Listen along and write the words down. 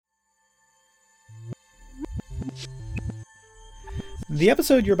The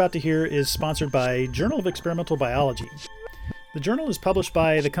episode you're about to hear is sponsored by Journal of Experimental Biology. The journal is published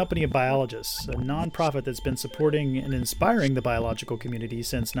by the Company of Biologists, a nonprofit that's been supporting and inspiring the biological community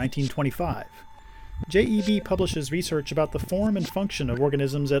since 1925. JEB publishes research about the form and function of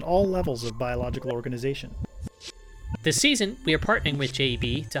organisms at all levels of biological organization. This season, we are partnering with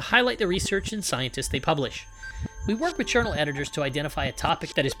JEB to highlight the research and scientists they publish. We work with journal editors to identify a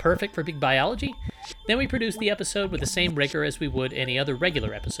topic that is perfect for big biology, then we produce the episode with the same rigor as we would any other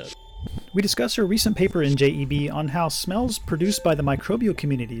regular episode. We discuss a recent paper in JEB on how smells produced by the microbial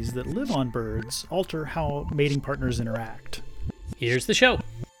communities that live on birds alter how mating partners interact. Here's the show.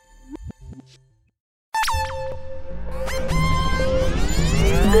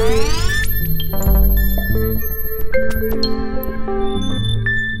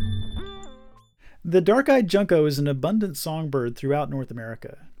 The dark-eyed junco is an abundant songbird throughout North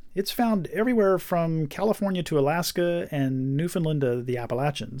America. It's found everywhere from California to Alaska and Newfoundland to the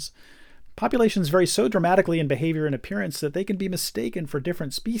Appalachians. Populations vary so dramatically in behavior and appearance that they can be mistaken for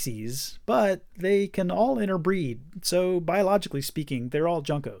different species, but they can all interbreed, so biologically speaking, they're all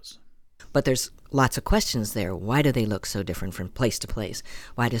juncos. But there's lots of questions there. Why do they look so different from place to place?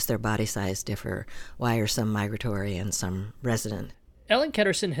 Why does their body size differ? Why are some migratory and some resident? Ellen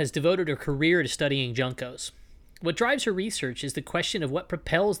Ketterson has devoted her career to studying juncos. What drives her research is the question of what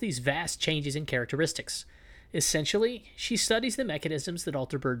propels these vast changes in characteristics. Essentially, she studies the mechanisms that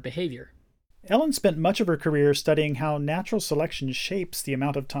alter bird behavior. Ellen spent much of her career studying how natural selection shapes the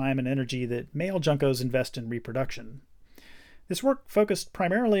amount of time and energy that male juncos invest in reproduction. This work focused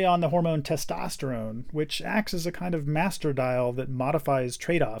primarily on the hormone testosterone, which acts as a kind of master dial that modifies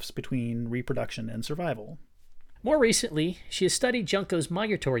trade-offs between reproduction and survival. More recently, she has studied juncos'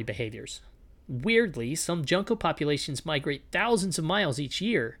 migratory behaviors. Weirdly, some junco populations migrate thousands of miles each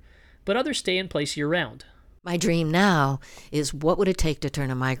year, but others stay in place year-round. My dream now is what would it take to turn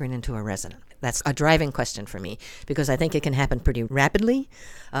a migrant into a resident? That's a driving question for me, because I think it can happen pretty rapidly,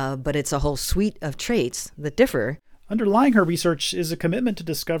 but it's a whole suite of traits that differ. Underlying her research is a commitment to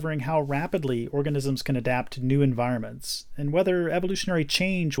discovering how rapidly organisms can adapt to new environments, and whether evolutionary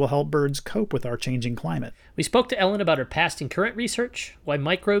change will help birds cope with our changing climate. We spoke to Ellen about her past and current research, why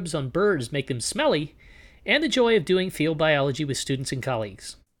microbes on birds make them smelly, and the joy of doing field biology with students and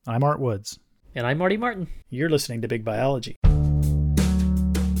colleagues. I'm Art Woods. And I'm Marty Martin. You're listening to Big Biology.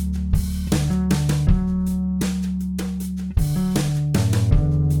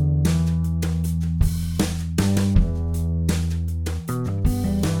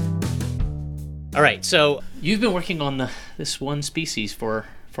 All right, so you've been working on this one species for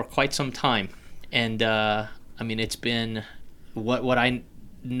quite some time, and it's been what I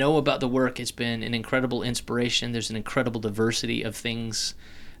know about the work. It's been an incredible inspiration. There's an incredible diversity of things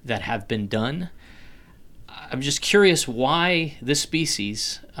that have been done. I'm just curious why this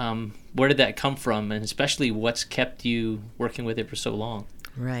species. Where did that come from, and especially what's kept you working with it for so long?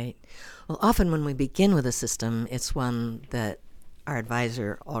 Right. Well, often when we begin with a system, it's one that our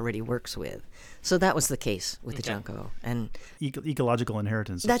advisor already works with. So that was the case with the junco. And ecological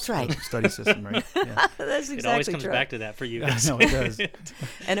inheritance. That's right. Study system, right? Yeah. That's exactly It always comes true. back to that for you I guys. know it does.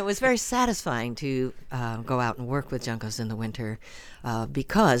 And it was very satisfying to go out and work with juncos in the winter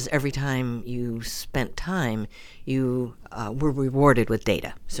because every time you spent time, you were rewarded with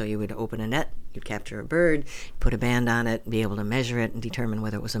data. So you would open a net, you'd capture a bird, put a band on it, be able to measure it and determine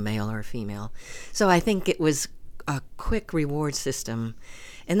whether it was a male or a female. So I think it was a quick reward system.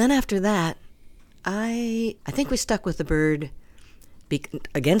 And then after that, I think we stuck with the bird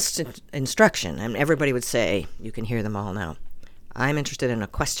against instruction. And everybody would say, you can hear them all now, I'm interested in a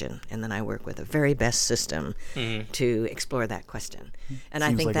question, and then I work with the very best system to explore that question. And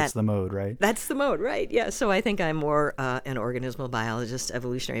Seems I think like that's the mode, right? That's the mode, right? Yeah. So I think I'm more an organismal biologist,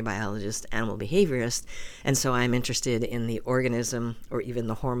 evolutionary biologist, animal behaviorist, and so I'm interested in the organism or even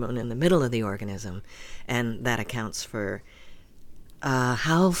the hormone in the middle of the organism, and that accounts for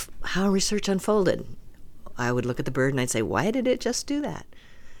how research unfolded. I would look at the bird and I'd say, why did it just do that?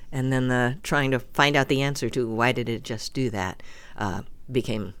 And then trying to find out the answer to why did it just do that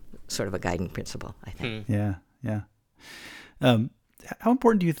became sort of a guiding principle, I think. Yeah. How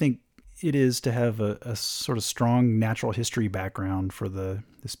important do you think it is to have a sort of strong natural history background for the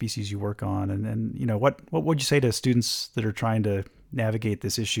species you work on? And what would you say to students that are trying to navigate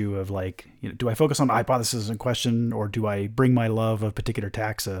this issue of do I focus on the hypothesis in question, or do I bring my love of particular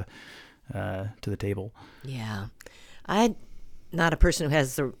taxa to the table? Yeah. I'm not a person who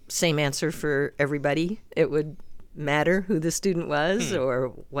has the same answer for everybody. It would matter who the student was or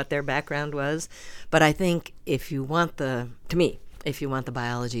what their background was. But I think if you want to me, if you want the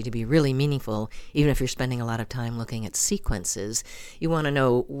biology to be really meaningful, even if you're spending a lot of time looking at sequences, you want to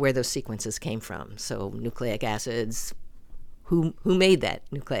know where those sequences came from. So nucleic acids, who made that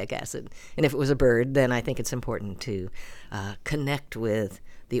nucleic acid? And if it was a bird, then I think it's important to connect with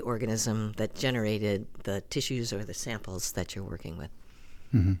the organism that generated the tissues or the samples that you're working with.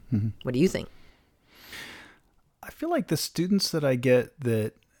 What do you think? I feel like the students that I get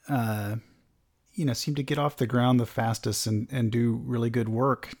that, seem to get off the ground the fastest and do really good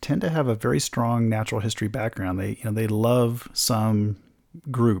work tend to have a very strong natural history background. They love some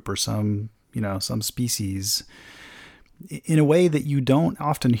group or some species in a way that you don't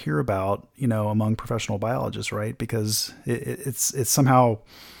often hear about, among professional biologists, right? Because it's somehow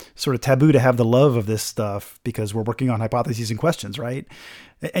sort of taboo to have the love of this stuff because we're working on hypotheses and questions, right?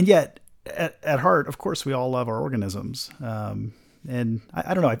 And yet, at heart, of course, we all love our organisms. And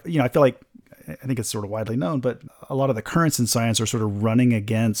I don't know, I feel like, I think it's sort of widely known, but a lot of the currents in science are sort of running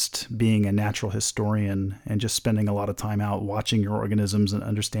against being a natural historian and just spending a lot of time out watching your organisms and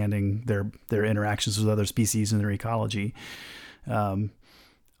understanding their interactions with other species and their ecology. I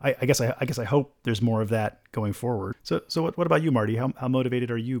guess I hope there's more of that going forward. So what about you, Marty? How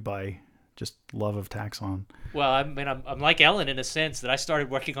motivated are you by just love of taxon? Well, I mean, I'm like Ellen in a sense that I started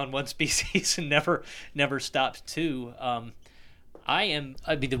working on one species and never stopped two.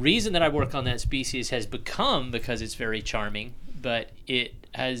 The reason that I work on that species has become because it's very charming, but it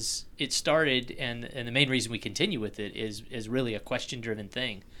started, and the main reason we continue with it is really a question-driven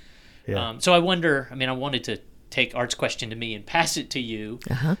thing. Yeah. So I wanted to take Art's question to me and pass it to you,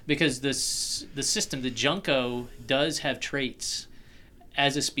 because the system, the Junco, does have traits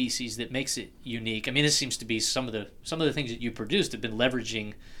as a species that makes it unique. I mean, this seems to be some of the things that you produced have been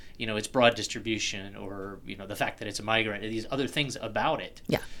leveraging, its broad distribution, or the fact that it's a migrant, these other things about it.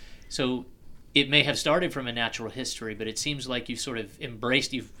 Yeah. So it may have started from a natural history, but it seems like you've sort of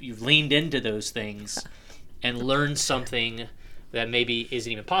embraced, you've leaned into those things and learned something that maybe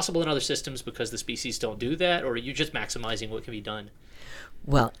isn't even possible in other systems because the species don't do that, or are you just maximizing what can be done?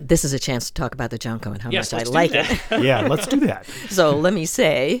 Well, this is a chance to talk about the Junco and how much I like it. Yeah, let's do that. So let me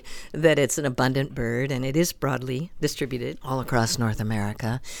say that it's an abundant bird, and it is broadly distributed all across North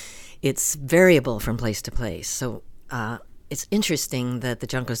America. It's variable from place to place. So it's interesting that the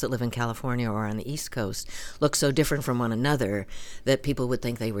Juncos that live in California or on the East Coast look so different from one another that people would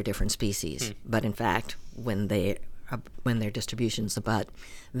think they were different species. But in fact, when their distributions abut,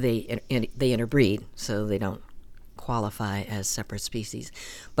 they interbreed, so they don't qualify as separate species.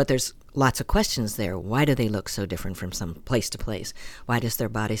 But there's lots of questions there. Why do they look so different from some place to place? Why does their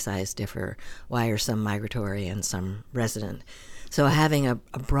body size differ? Why are some migratory and some resident? So having a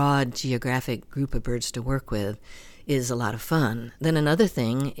broad geographic group of birds to work with is a lot of fun. Then another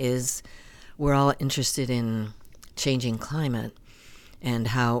thing is we're all interested in changing climate and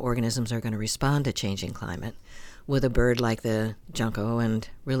how organisms are going to respond to changing climate. With a bird like the Junco and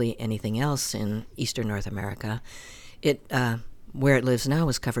really anything else in eastern North America, where it lives now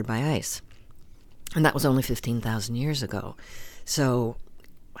was covered by ice. And that was only 15,000 years ago. So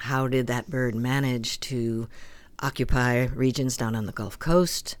how did that bird manage to occupy regions down on the Gulf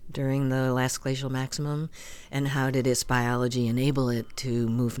Coast during the last glacial maximum? And how did its biology enable it to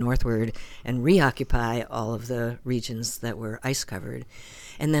move northward and reoccupy all of the regions that were ice covered?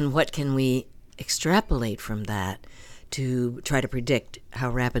 And then what can we extrapolate from that to try to predict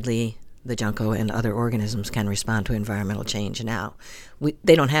how rapidly the Junco and other organisms can respond to environmental change now?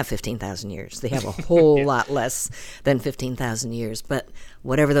 They don't have 15,000 years. They have a whole lot less than 15,000 years. But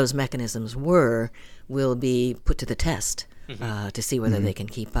whatever those mechanisms were will be put to the test to see whether they can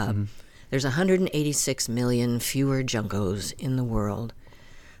keep up. There's 186 million fewer Juncos in the world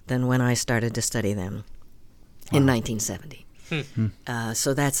than when I started to study them in 1970.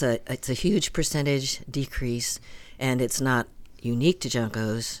 So it's a huge percentage decrease, and it's not unique to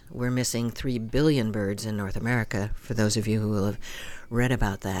Juncos. We're missing 3 billion birds in North America, for those of you who will have read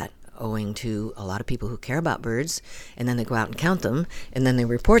about that, owing to a lot of people who care about birds, and then they go out and count them, and then they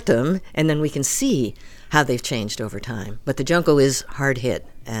report them, and then we can see how they've changed over time. But the Junco is hard hit,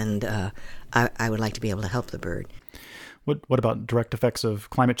 and I would like to be able to help the bird. What about direct effects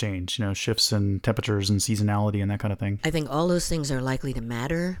of climate change, shifts in temperatures and seasonality and that kind of thing? I think all those things are likely to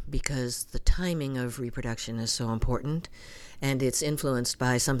matter because the timing of reproduction is so important, and it's influenced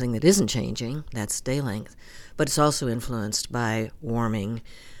by something that isn't changing, that's day length, but it's also influenced by warming.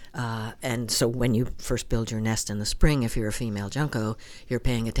 And so when you first build your nest in the spring, if you're a female Junco, you're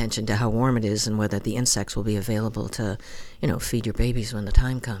paying attention to how warm it is and whether the insects will be available to, feed your babies when the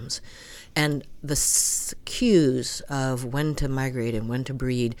time comes. And the cues of when to migrate and when to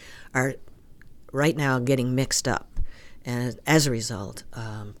breed are right now getting mixed up. And as a result,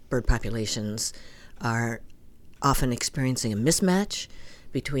 bird populations are often experiencing a mismatch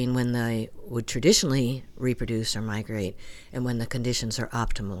between when they would traditionally reproduce or migrate and when the conditions are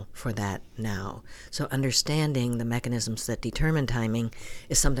optimal for that now. So understanding the mechanisms that determine timing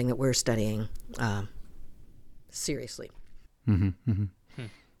is something that we're studying seriously.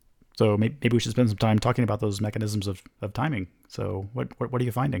 So maybe we should spend some time talking about those mechanisms of timing. So what are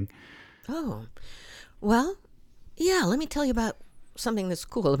you finding? Oh, well, yeah, let me tell you about something that's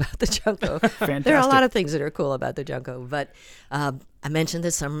cool about the junco. Fantastic. There are a lot of things that are cool about the junco, but I mentioned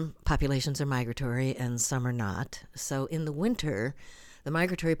that some populations are migratory and some are not. So in the winter, the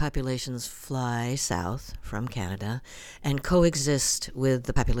migratory populations fly south from Canada and coexist with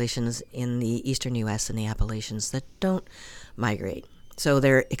the populations in the eastern U.S. and the Appalachians that don't migrate. So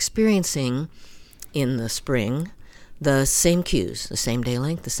they're experiencing in the spring the same cues, the same day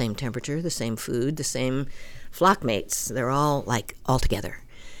length, the same temperature, the same food, the same flock mates. They're all all together.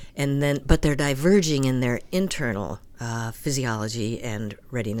 But they're diverging in their internal physiology and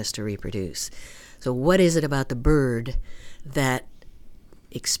readiness to reproduce. So what is it about the bird that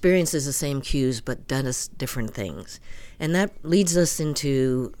experiences the same cues but does different things? And that leads us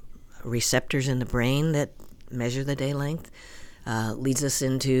into receptors in the brain that measure the day length, leads us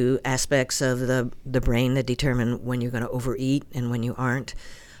into aspects of the brain that determine when you're going to overeat and when you aren't.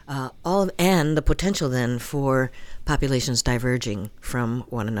 And the potential then for populations diverging from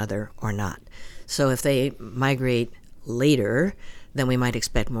one another or not. So if they migrate later, then we might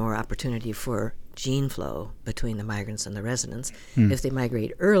expect more opportunity for gene flow between the migrants and the residents. If they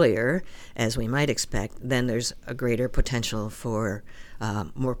migrate earlier, as we might expect, then there's a greater potential for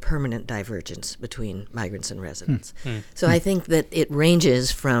more permanent divergence between migrants and residents. So I think that it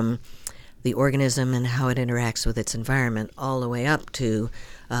ranges from the organism and how it interacts with its environment all the way up to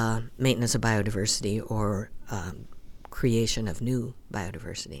maintenance of biodiversity or creation of new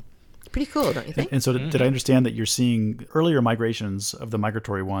biodiversity. It's pretty cool, don't you think? And so did I understand that you're seeing earlier migrations of the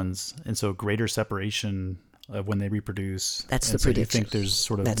migratory ones, and so greater separation of when they reproduce? That's and the so you prediction. think there's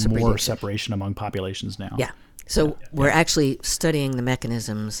sort of That's the more prediction. separation among populations now? Yeah. So we're actually studying the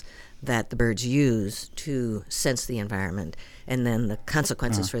mechanisms that the birds use to sense the environment, and then the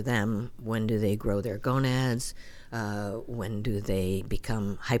consequences for them. When do they grow their gonads? When do they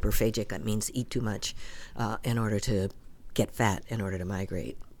become hyperphagic? That means eat too much in order to get fat in order to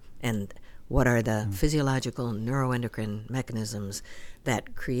migrate. And what are the physiological neuroendocrine mechanisms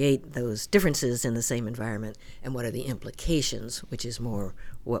that create those differences in the same environment, and what are the implications, which is more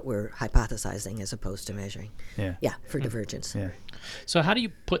what we're hypothesizing as opposed to measuring. Yeah. For divergence. Yeah. So how do you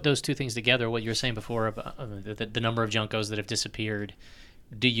put those two things together, what you were saying before about the number of juncos that have disappeared?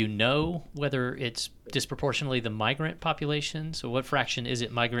 Do you know whether it's disproportionately the migrant population? So what fraction is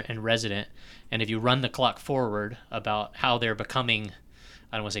it migrant and resident? And if you run the clock forward about how they're becoming,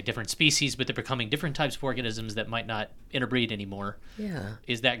 I don't want to say different species, but they're becoming different types of organisms that might not interbreed anymore. Yeah.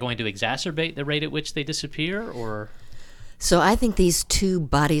 Is that going to exacerbate the rate at which they disappear, or? So I think these two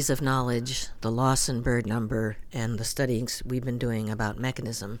bodies of knowledge, the loss in bird number and the studies we've been doing about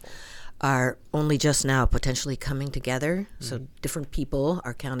mechanism, are only just now potentially coming together. So different people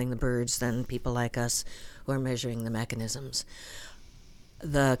are counting the birds than people like us who are measuring the mechanisms.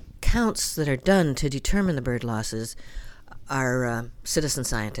 The counts that are done to determine the bird losses are citizen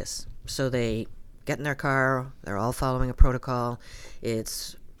scientists. So they get in their car, they're all following a protocol.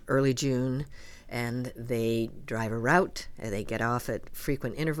 It's early June, and they drive a route, and they get off at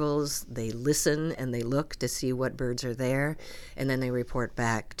frequent intervals, they listen and they look to see what birds are there, and then they report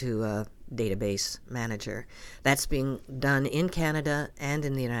back to a database manager. That's being done in Canada and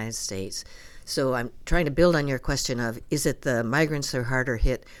in the United States. So I'm trying to build on your question of, is it the migrants that are harder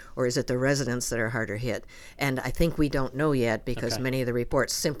hit, or is it the residents that are harder hit? And I think we don't know yet, because many of the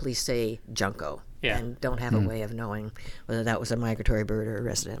reports simply say junco and don't have a way of knowing whether that was a migratory bird or a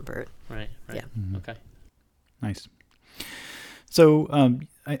resident bird. Right. Yeah. Okay. Nice. So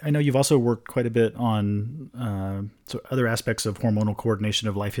I know you've also worked quite a bit on so other aspects of hormonal coordination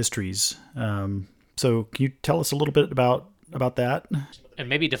of life histories. So can you tell us a little bit about that? And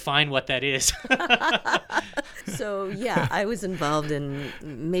maybe define what that is. So, yeah, I was involved in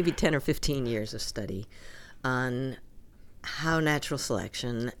maybe 10 or 15 years of study on how natural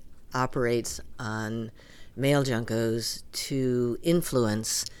selection operates on male juncos to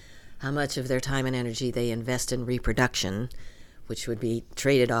influence how much of their time and energy they invest in reproduction, which would be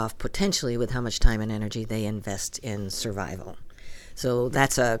traded off potentially with how much time and energy they invest in survival. So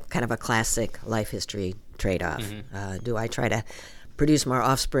that's a kind of a classic life history trade-off. Do I try to produce more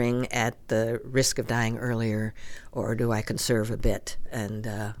offspring at the risk of dying earlier, or do I conserve a bit and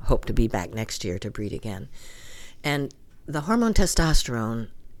hope to be back next year to breed again? And the hormone testosterone,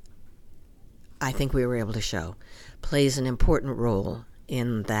 I think we were able to show, plays an important role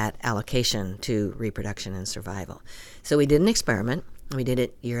in that allocation to reproduction and survival. So we did an experiment. We did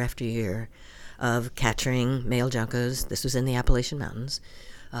it year after year of capturing male juncos. This was in the Appalachian Mountains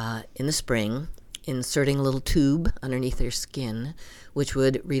in the spring, inserting a little tube underneath their skin, which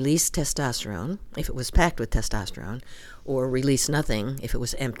would release testosterone if it was packed with testosterone, or release nothing if it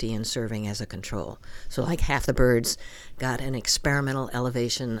was empty and serving as a control. So like half the birds got an experimental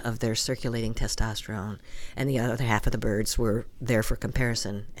elevation of their circulating testosterone, and the other half of the birds were there for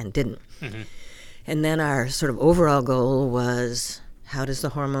comparison and didn't. Mm-hmm. And then our sort of overall goal was, how does the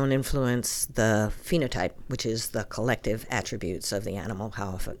hormone influence the phenotype, which is the collective attributes of the animal? How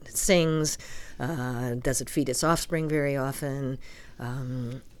often it sings? Does it feed its offspring very often?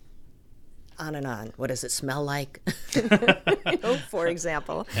 On and on. What does it smell like? For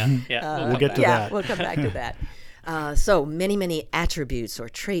example. We'll get to that. We'll come back to that. So many attributes or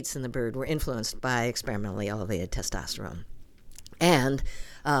traits in the bird were influenced by experimentally elevated testosterone, and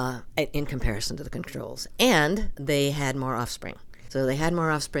in comparison to the controls. And they had more offspring. So they had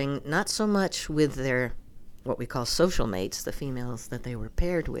more offspring, not so much with their, what we call social mates, the females that they were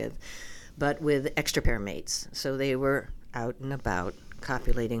paired with, but with extra pair mates. So they were out and about,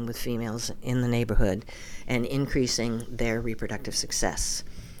 copulating with females in the neighborhood and increasing their reproductive success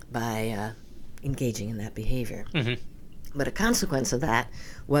by engaging in that behavior. Mm-hmm. But a consequence of that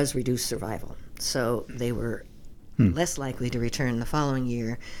was reduced survival. So they were less likely to return the following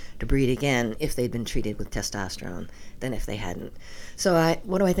year to breed again if they'd been treated with testosterone than if they hadn't. So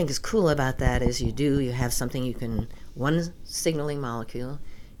what do I think is cool about that is you have something one signaling molecule,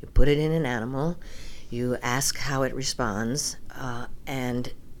 you put it in an animal, you ask how it responds,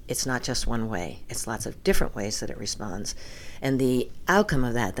 and it's not just one way. It's lots of different ways that it responds. And the outcome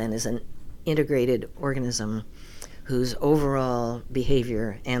of that then is an integrated organism whose overall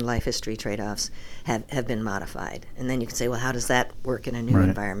behavior and life history trade-offs have been modified. And then you can say, well, how does that work in a new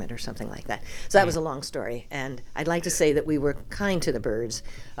environment or something like that? So that was a long story. And I'd like to say that we were kind to the birds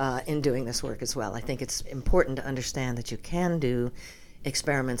in doing this work as well. I think it's important to understand that you can do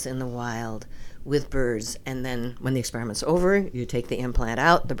experiments in the wild with birds, and then when the experiment's over, you take the implant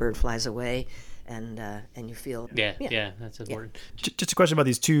out, the bird flies away, and you feel... Yeah, that's important. Just a question about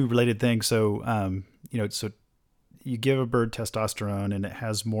these two related things. So, so you give a bird testosterone and it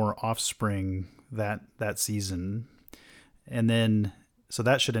has more offspring that season, and then so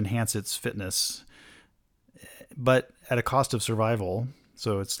that should enhance its fitness, but at a cost of survival.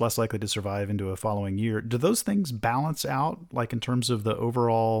 So it's less likely to survive into a following year. Do those things balance out, like in terms of the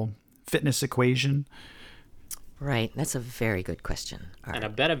overall fitness equation? Right. That's a very good question, Art. And I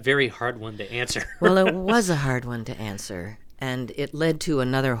bet a very hard one to answer. Well, it was a hard one to answer, and it led to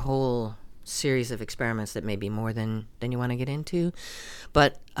another whole series of experiments that may be more than you want to get into.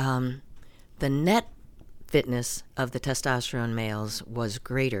 But the net fitness of the testosterone males was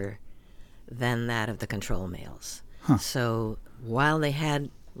greater than that of the control males. Huh. So while they had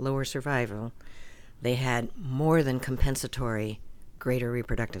lower survival, they had more than compensatory greater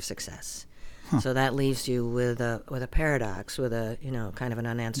reproductive success. Huh. So that leaves you with a paradox, with a kind of an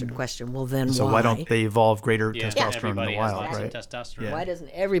unanswered question. Well, then so why don't they evolve greater testosterone in the wild, has right? Testosterone. Yeah. Why doesn't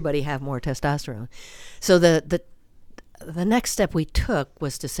everybody have more testosterone? So the next step we took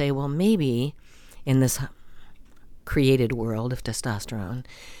was to say, well, maybe in this created world of testosterone,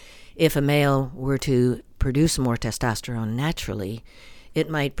 if a male were to produce more testosterone naturally, it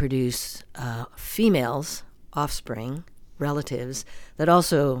might produce females, offspring, relatives, that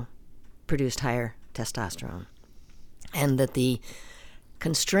also produced higher testosterone. And that the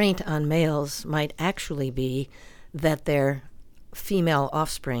constraint on males might actually be that their female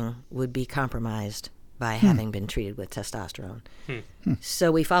offspring would be compromised by having been treated with testosterone.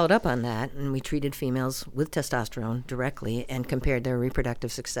 So we followed up on that, and we treated females with testosterone directly and compared their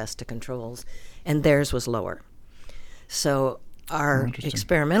reproductive success to controls, and theirs was lower. So our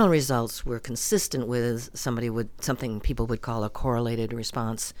experimental results were consistent with something people would call a correlated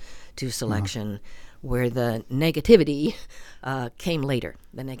response to selection, where the negativity came later.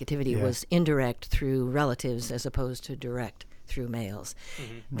 The negativity was indirect through relatives as opposed to direct through males.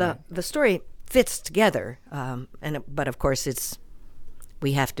 Mm-hmm. The story fits together, but of course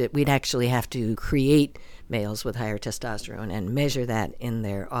we'd actually have to create males with higher testosterone and measure that in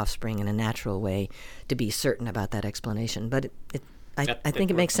their offspring in a natural way to be certain about that explanation. But I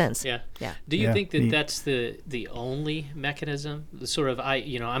think it makes sense. Yeah. Do you think that that's the only mechanism? Sort of,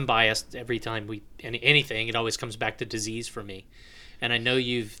 I'm biased every time anything. It always comes back to disease for me. And I know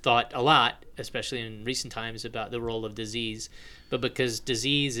you've thought a lot, especially in recent times, about the role of disease. But because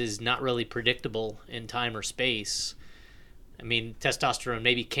disease is not really predictable in time or space, I mean, testosterone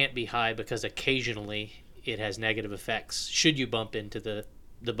maybe can't be high because occasionally it has negative effects should you bump into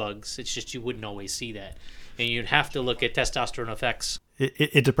the bugs. It's just you wouldn't always see that. And you'd have to look at testosterone effects.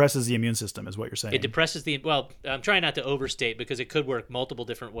 It depresses the immune system, is what you're saying. It depresses well, I'm trying not to overstate because it could work multiple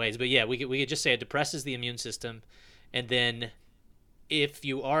different ways. But yeah, we could just say it depresses the immune system. And then if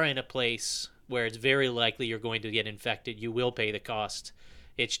you are in a place where it's very likely you're going to get infected, you will pay the cost.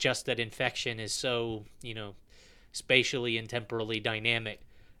 It's just that infection is so, spatially and temporally dynamic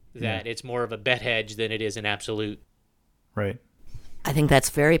that it's more of a bet hedge than it is an absolute. Right. I think that's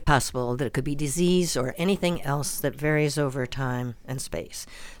very possible, that it could be disease or anything else that varies over time and space.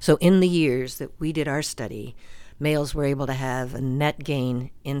 So in the years that we did our study, males were able to have a net gain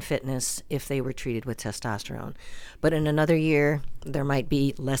in fitness if they were treated with testosterone. But in another year, there might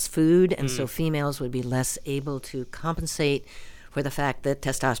be less food, and so females would be less able to compensate for the fact that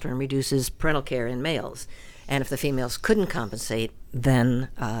testosterone reduces parental care in males. And if the females couldn't compensate, then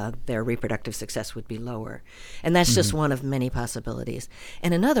their reproductive success would be lower. And that's just one of many possibilities.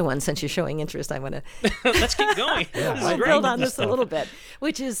 And another one, since you're showing interest, I want to Let's keep going. build on this a little bit,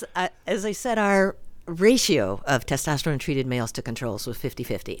 which is, as I said, our ratio of testosterone-treated males to controls was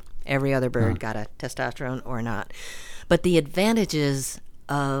 50-50. Every other bird got a testosterone or not. But the advantages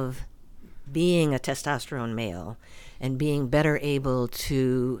of being a testosterone male and being better able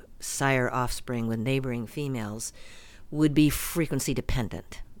to sire offspring with neighboring females would be frequency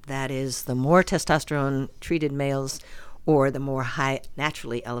dependent. That is, the more testosterone treated males or the more high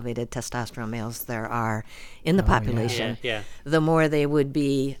naturally elevated testosterone males there are in the population, the more they would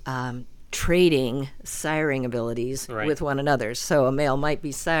be trading siring abilities with one another. So a male might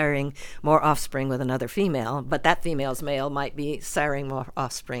be siring more offspring with another female, but that female's male might be siring more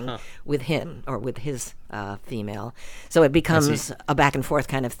offspring with him or with his female. So it becomes a back and forth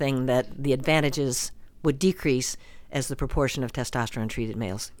kind of thing that the advantages would decrease as the proportion of testosterone-treated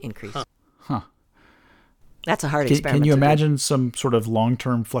males increase. That's a hard experiment. Can you imagine some sort of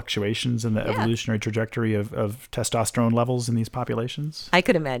long-term fluctuations in the evolutionary trajectory of testosterone levels in these populations? I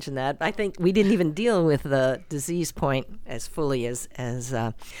could imagine that. I think we didn't even deal with the disease point as fully as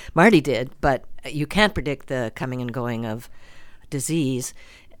Marty did, but you can't predict the coming and going of disease.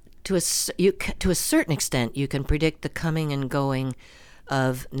 To a certain extent, you can predict the coming and going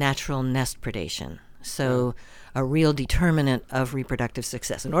of natural nest predation. So a real determinant of reproductive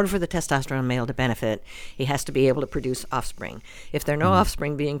success. In order for the testosterone male to benefit, he has to be able to produce offspring. If there are no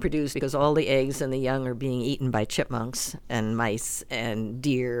offspring being produced because all the eggs and the young are being eaten by chipmunks and mice and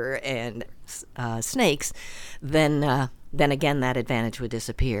deer and snakes, then again that advantage would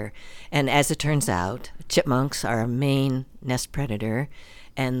disappear. And as it turns out, chipmunks are a main nest predator,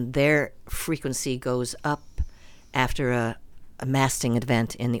 and their frequency goes up after a masting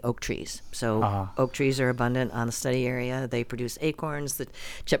event in the oak trees. So oak trees are abundant on the study area. They produce acorns. The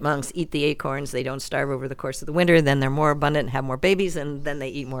chipmunks eat the acorns. They don't starve over the course of the winter. Then they're more abundant and have more babies, and then they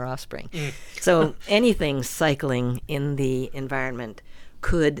eat more offspring. So anything cycling in the environment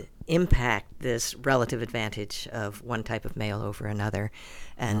could impact this relative advantage of one type of male over another,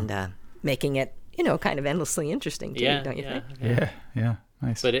 and making it, kind of endlessly interesting too, don't you think? Yeah.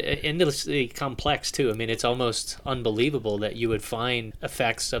 Nice. But endlessly complex, too. I mean, it's almost unbelievable that you would find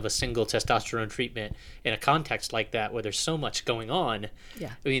effects of a single testosterone treatment in a context like that where there's so much going on.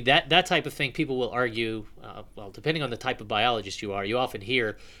 Yeah. I mean, that type of thing, people will argue, depending on the type of biologist you are, you often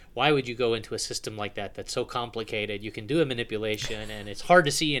hear, why would you go into a system like that that's so complicated? You can do a manipulation, and it's hard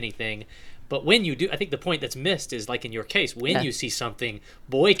to see anything. But when you do, I think the point that's missed is, like in your case, when you see something,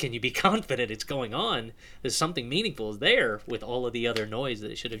 boy, can you be confident it's going on. There's something meaningful there with all of the other noise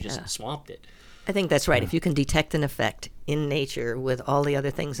that should have just swamped it. I think that's right. If you can detect an effect in nature with all the other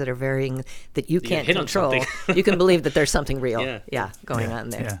things that are varying that you can't control, you can believe that there's something real going on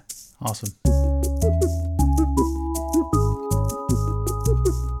there. Yeah, awesome.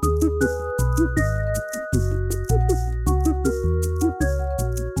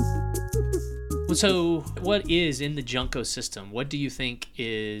 So what is in the Junco system? What do you think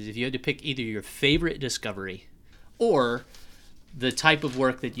is, if you had to pick either your favorite discovery or the type of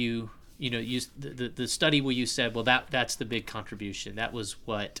work that you the study where you said, well, that's the big contribution. That was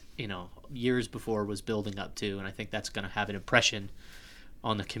what, years before was building up to, and I think that's going to have an impression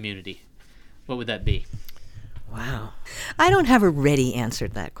on the community. What would that be? Wow. I don't have a ready answer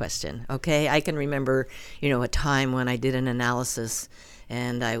to that question, okay? I can remember, a time when I did an analysis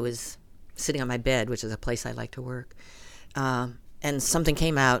and I was sitting on my bed, which is a place I like to work, and something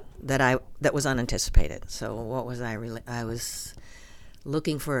came out that was unanticipated. So what was I was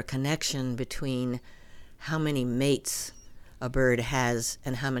looking for a connection between how many mates a bird has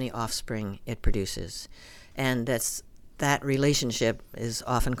and how many offspring it produces, and that's that relationship is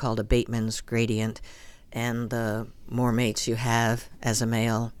often called a Bateman's gradient, and the more mates you have as a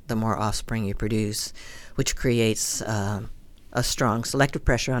male, the more offspring you produce, which creates a strong selective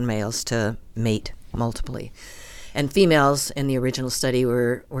pressure on males to mate multiply. And females in the original study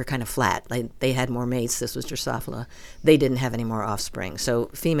were kind of flat. They had more mates. This was Drosophila. They didn't have any more offspring. So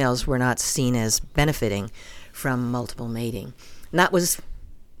females were not seen as benefiting from multiple mating. And that was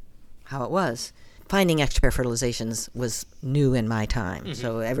how it was. Finding extra-pair fertilizations was new in my time.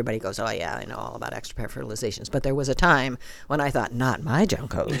 So everybody goes, oh, yeah, I know all about extra-pair fertilizations. But there was a time when I thought, not my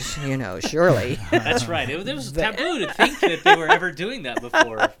juncos, surely. That's right. It was taboo to think that they were ever doing that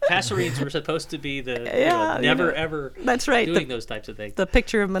before. Passerines were supposed to be the never, ever That's right. doing those types of things. The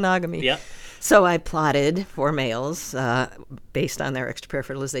picture of monogamy. Yeah. So I plotted for males, based on their extra-pair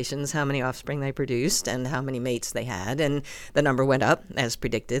fertilizations, how many offspring they produced and how many mates they had. And the number went up, as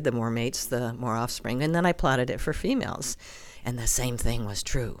predicted. The more mates, the more offspring. And then I plotted it for females. And the same thing was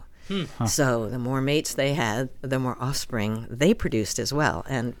true. So the more mates they had, the more offspring they produced as well.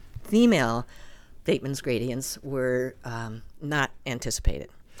 And female Bateman's gradients were not anticipated.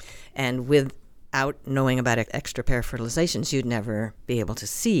 And without knowing about extra-pair fertilizations, you'd never be able to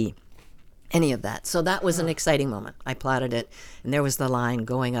see any of that. So that was an exciting moment. I plotted it, and there was the line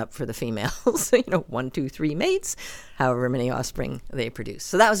going up for the females, 1, 2, 3 mates, however many offspring they produce.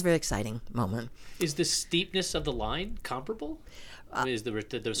 So that was a very exciting moment. Is the steepness of the line comparable? Is the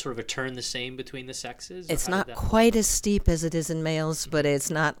sort of return the same between the sexes? It's not quite as steep as it is in males, but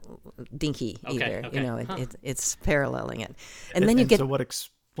it's not dinky either. Okay. It's paralleling it. And then you get... So what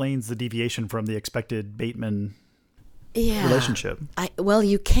explains the deviation from the expected Bateman Yeah. relationship? Well,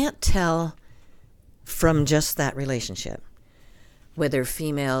 you can't tell from just that relationship whether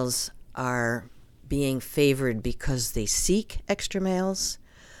females are being favored because they seek extra males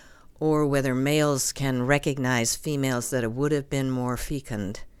or whether males can recognize females that would have been more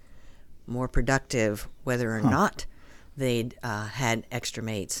fecund, more productive, whether or not they'd had extra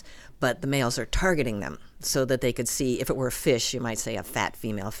mates, but the males are targeting them so that they could see, if it were a fish, you might say a fat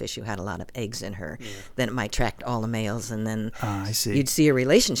female fish who had a lot of eggs in her, then it might attract all the males, and then I see. you'd see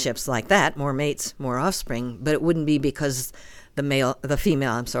relationships like that, more mates, more offspring, but it wouldn't be because the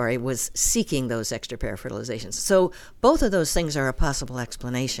female was seeking those extra pair fertilizations. So both of those things are a possible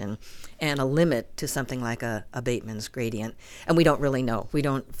explanation and a limit to something like a Bateman's gradient. And we don't really know. We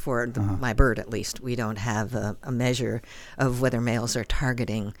don't, for my bird at least, we don't have a measure of whether males are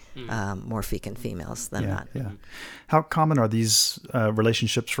targeting more fecund females than not. Yeah. How common are these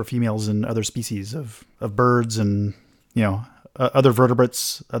relationships for females in other species of birds and, other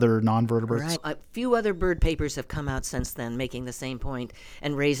vertebrates, other non-vertebrates? Right. A few other bird papers have come out since then making the same point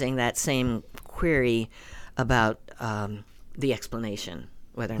and raising that same query about the explanation,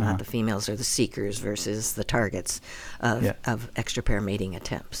 whether or not the females are the seekers versus the targets of extra pair mating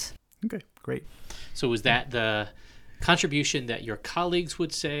attempts. Okay, great. So was that the contribution that your colleagues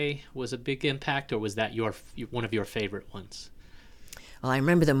would say was a big impact, or was that one of your favorite ones? Well, I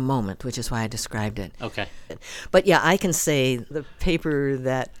remember the moment, which is why I described it. Okay. But yeah, I can say the paper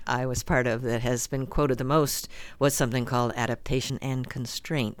that I was part of that has been quoted the most was something called Adaptation and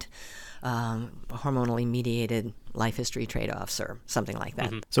Constraint, hormonally mediated life history trade-offs or something like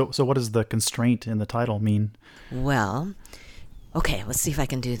that. So what does the constraint in the title mean? Well, okay, let's see if I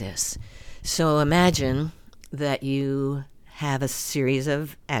can do this. So imagine that you have a series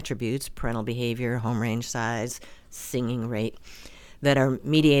of attributes, parental behavior, home range size, singing rate, that are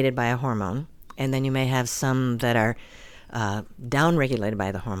mediated by a hormone, and then you may have some that are downregulated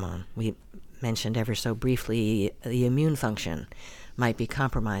by the hormone. We mentioned ever so briefly the immune function might be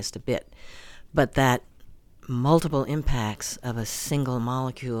compromised a bit, but that multiple impacts of a single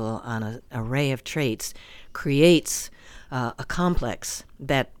molecule on an array of traits creates a complex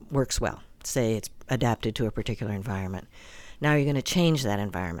that works well. Say it's adapted to a particular environment. Now you're going to change that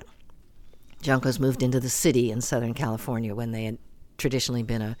environment. Juncos moved into the city in Southern California when they had traditionally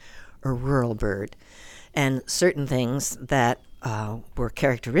been a rural bird. And certain things that were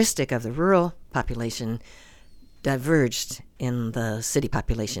characteristic of the rural population diverged in the city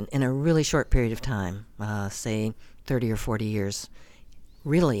population in a really short period of time, say 30 or 40 years,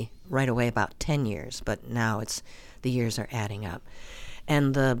 really right away about 10 years, but now the years are adding up.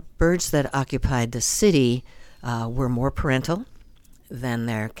 And the birds that occupied the city were more parental than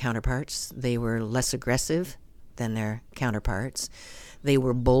their counterparts. They were less aggressive than their counterparts. They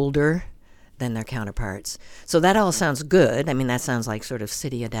were bolder than their counterparts. So that all sounds good. I mean, that sounds like sort of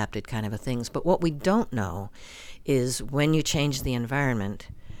city-adapted kind of a things. But what we don't know is when you change the environment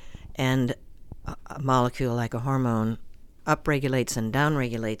and a molecule like a hormone upregulates and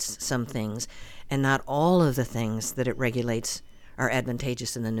downregulates some things, and not all of the things that it regulates are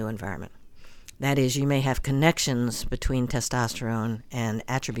advantageous in the new environment. That is, you may have connections between testosterone and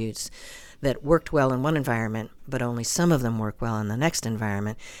attributes that worked well in one environment, but only some of them work well in the next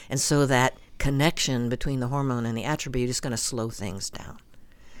environment. And so that connection between the hormone and the attribute is going to slow things down.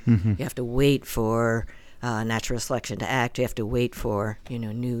 You have to wait for natural selection to act. You have to wait for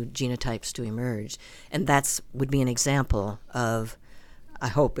new genotypes to emerge. And that's would be an example of, I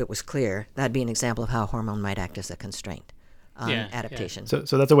hope it was clear, that'd be an example of how a hormone might act as a constraint on adaptation. So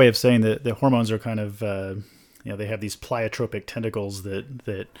that's a way of saying that the hormones are kind of, they have these pleiotropic tentacles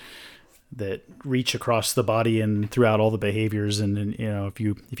that reach across the body and throughout all the behaviors. And if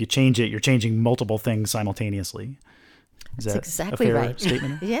you change it, you're changing multiple things simultaneously. Is That's that exactly a fair right.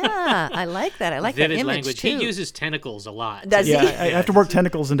 statement? Yeah, I like that. I like that Vivid image language. too. He uses tentacles a lot. Does he? Yeah, I have to work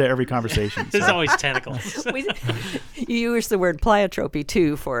tentacles into every conversation. There's So. always tentacles. You use the word pleiotropy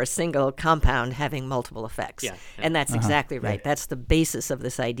too for a single compound having multiple effects. Yeah. And that's exactly right. Yeah. That's the basis of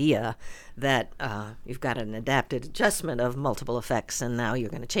this idea that you've got an adapted adjustment of multiple effects, and now you're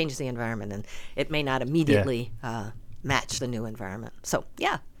going to change the environment, and it may not immediately match the new environment. So,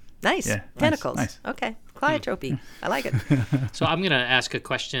 yeah, nice. Yeah, Tentacles. nice. Okay. Pleiotropy. I like it. So I'm going to ask a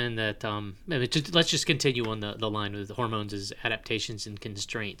question that let's just continue on the line with the hormones as adaptations and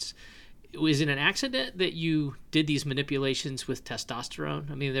constraints. Was it an accident that you did these manipulations with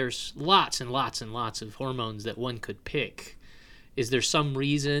testosterone? I mean, there's lots and lots and lots of hormones that one could pick. Is there some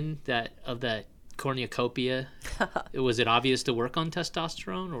reason that of that cornucopia, was it obvious to work on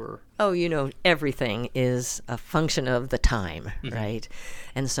testosterone or? Oh, everything is a function of the time, right?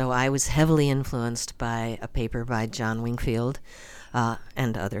 And so I was heavily influenced by a paper by John Wingfield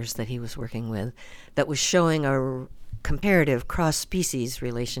and others that he was working with that was showing a comparative cross-species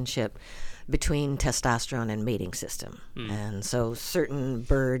relationship between testosterone and mating system. And so certain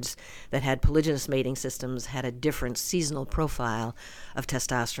birds that had polygynous mating systems had a different seasonal profile of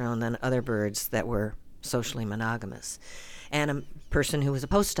testosterone than other birds that were socially monogamous. And a person who was a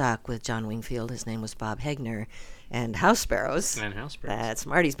postdoc with John Wingfield, his name was Bob Hegner, and house sparrows, that's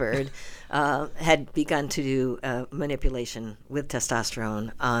Marty's bird, had begun to do manipulation with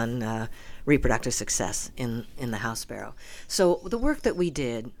testosterone on reproductive success in the house sparrow. So the work that we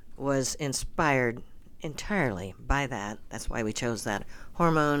did was inspired entirely by that. That's why we chose that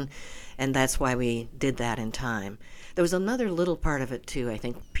hormone, and that's why we did that in time. There was another little part of it, too, I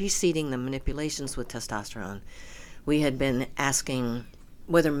think, preceding the manipulations with testosterone. We had been asking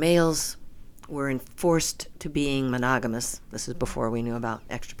whether males were enforced to being monogamous. This is before we knew about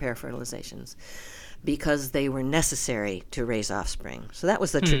extrapair fertilizations, because they were necessary to raise offspring. So that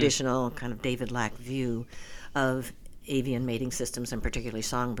was the traditional kind of David Lack view of avian mating systems, and particularly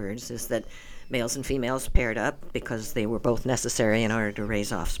songbirds, is that males and females paired up because they were both necessary in order to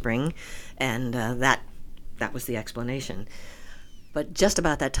raise offspring, and that was the explanation. But just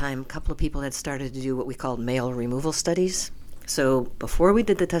about that time, a couple of people had started to do what we called male removal studies. So before we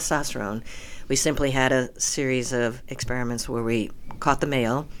did the testosterone, we simply had a series of experiments where we caught the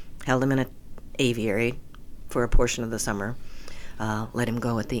male, held him in an aviary for a portion of the summer, let him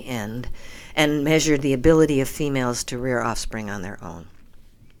go at the end, and measured the ability of females to rear offspring on their own.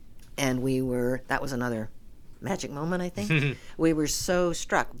 And that was another magic moment, I think. We were so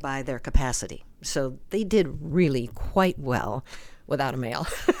struck by their capacity. So they did really quite well without a male.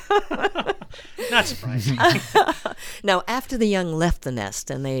 Not surprising. Now, after the young left the nest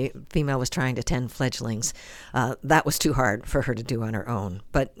and the female was trying to tend fledglings, that was too hard for her to do on her own.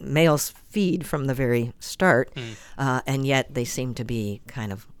 But males feed from the very start, and yet they seem to be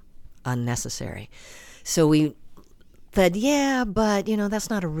kind of unnecessary. So we said, but that's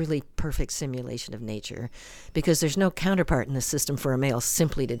not a really perfect simulation of nature, because there's no counterpart in the system for a male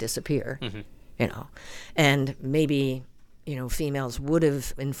simply to disappear. And maybe females would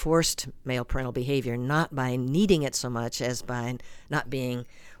have enforced male parental behavior not by needing it so much as by not being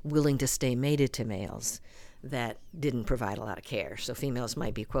willing to stay mated to males that didn't provide a lot of care. So females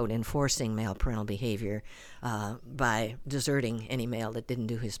might be, quote, enforcing male parental behavior by deserting any male that didn't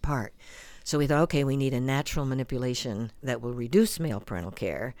do his part. So we thought, okay, we need a natural manipulation that will reduce male parental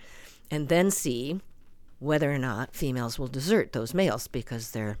care, and then see whether or not females will desert those males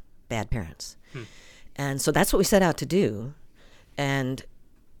because they're bad parents. And so that's what we set out to do. And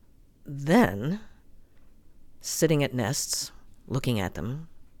then, sitting at nests, looking at them,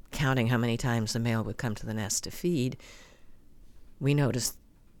 counting how many times the male would come to the nest to feed, we noticed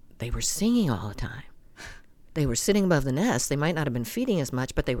they were singing all the time. They were sitting above the nest. They might not have been feeding as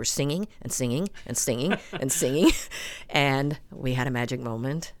much, but they were singing and singing and singing and singing. And we had a magic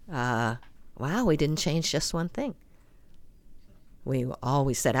moment. Wow, we didn't change just one thing. all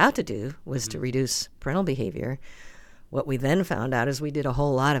we set out to do was to reduce parental behavior. What we then found out is we did a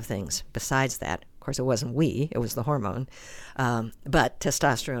whole lot of things besides that. Of course, it wasn't it was the hormone. But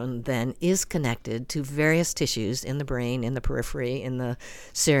testosterone then is connected to various tissues in the brain, in the periphery, in the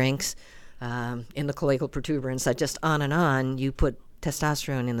syrinx, in the collateral protuberance, just on and on. You put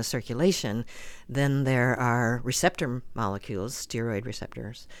testosterone in the circulation, then there are receptor molecules, steroid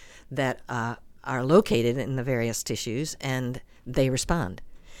receptors, that are located in the various tissues, and they respond.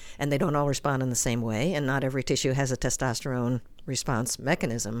 And they don't all respond in the same way, and not every tissue has a testosterone response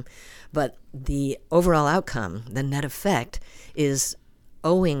mechanism. But the overall outcome, the net effect, is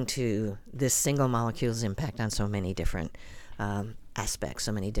owing to this single molecule's impact on so many different aspects,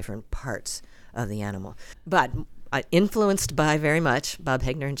 so many different parts of the animal. But influenced by very much Bob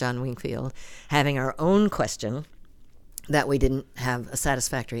Hegner and John Wingfield, having our own question that we didn't have a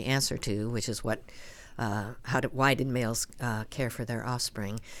satisfactory answer to, which is why did males care for their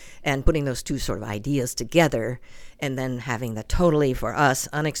offspring, and putting those two sort of ideas together, and then having the totally, for us,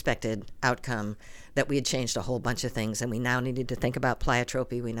 unexpected outcome that we had changed a whole bunch of things, and we now needed to think about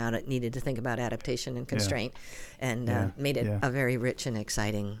pleiotropy, we now needed to think about adaptation and constraint, and made it a very rich and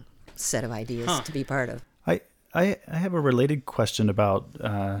exciting set of ideas to be part of. I have a related question about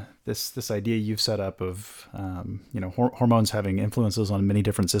this idea you've set up of hormones having influences on many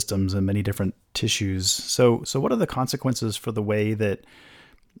different systems and many different tissues. So what are the consequences for the way that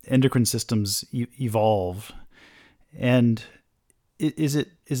endocrine systems evolve? And is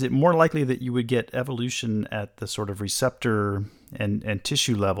it more likely that you would get evolution at the sort of receptor and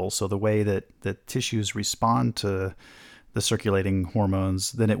tissue level, so the way that the tissues respond to the circulating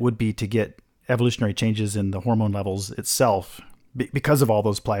hormones, than it would be to get evolutionary changes in the hormone levels itself because of all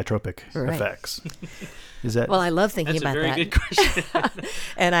those pleiotropic effects? Is that? Well, I love thinking about that. That's a very good question.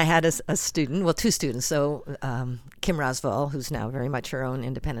 And I had a student, well, two students. So Kim Rosval, who's now very much her own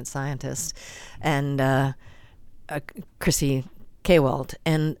independent scientist, and Chrissy Kewald.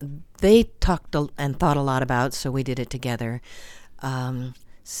 And they talked and thought a lot about, so we did it together,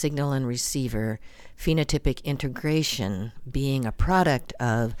 signal and receiver, phenotypic integration being a product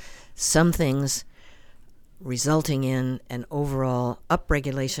of some things resulting in an overall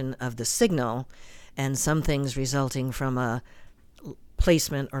upregulation of the signal, and some things resulting from a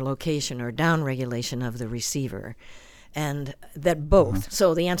placement or location or downregulation of the receiver. And that both.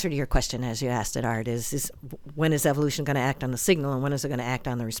 So the answer to your question, as you asked it, Art, is when is evolution going to act on the signal, and when is it going to act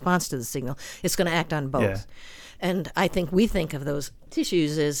on the response to the signal? It's going to act on both. Yeah. And I think we think of those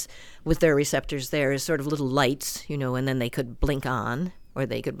tissues as, with their receptors there, as sort of little lights, and then they could blink on or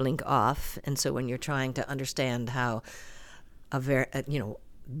they could blink off. And so when you're trying to understand how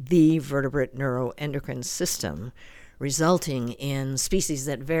the vertebrate neuroendocrine system, resulting in species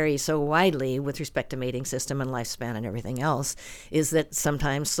that vary so widely with respect to mating system and lifespan and everything else, is that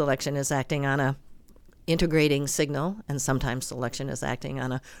sometimes selection is acting on a integrating signal, and sometimes selection is acting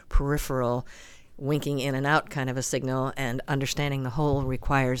on a peripheral winking in and out kind of a signal, and understanding the whole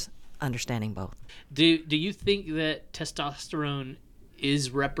requires understanding both. Do you think that testosterone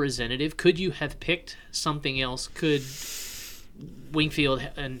is representative? Could you have picked something else? Could Wingfield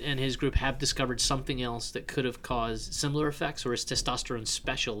and his group have discovered something else that could have caused similar effects, or is testosterone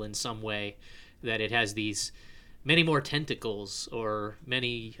special in some way that it has these many more tentacles, or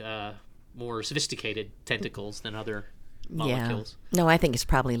many more sophisticated tentacles than other molecules? Yeah. No, I think it's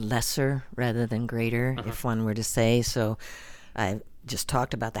probably lesser rather than greater, if one were to say. So I just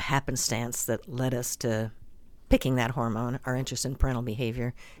talked about the happenstance that led us to picking that hormone, our interest in parental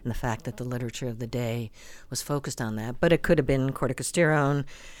behavior, and the fact that the literature of the day was focused on that. But it could have been corticosterone.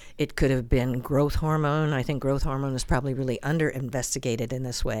 It could have been growth hormone. I think growth hormone is probably really under-investigated in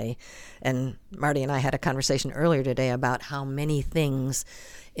this way. And Marty and I had a conversation earlier today about how many things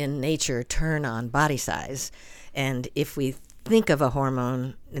in nature turn on body size. And if we think of a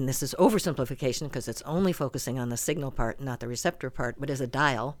hormone, and this is oversimplification because it's only focusing on the signal part, not the receptor part, but as a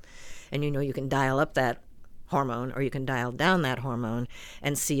dial, and you can dial up that hormone or you can dial down that hormone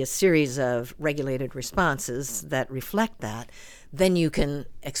and see a series of regulated responses that reflect that, then you can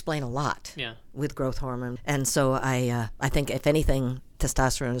explain a lot with growth hormone. And so I think, if anything,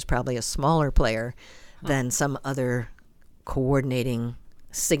 testosterone is probably a smaller player than some other coordinating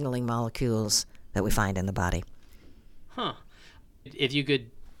signaling molecules that we find in the body. If you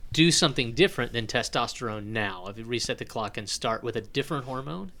could do something different than testosterone now, if you reset the clock and start with a different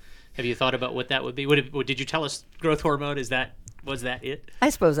hormone, Have you thought about what that would be? Did you tell us growth hormone? Was that it? I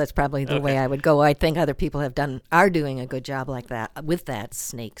suppose that's probably the way I would go. I think other people are doing a good job like that with that,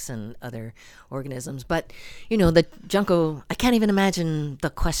 snakes and other organisms. But, the Junco, I can't even imagine the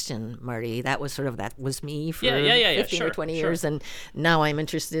question, Marty. That was me for 15 or 20 years. And now I'm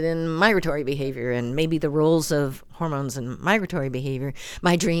interested in migratory behavior and maybe the roles of hormones in migratory behavior.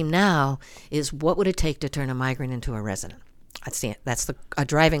 My dream now is, what would it take to turn a migrant into a resident? That's a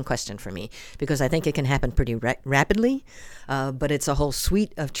driving question for me, because I think it can happen pretty rapidly, but it's a whole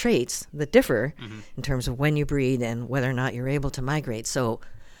suite of traits that differ in terms of when you breed and whether or not you're able to migrate. So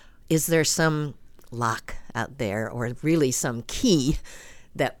is there some lock out there, or really some key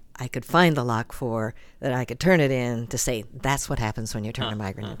that I could find the lock for, that I could turn it in to say that's what happens when you turn a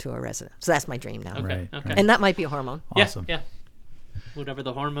migrant into a resident? So that's my dream now. Okay. And that might be a hormone. Awesome. Yeah. Whatever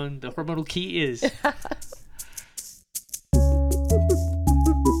the hormonal key is.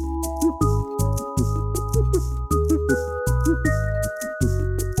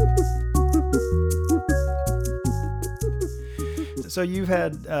 So you've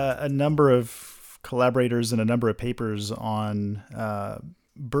had a number of collaborators and a number of papers on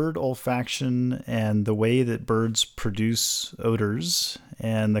bird olfaction and the way that birds produce odors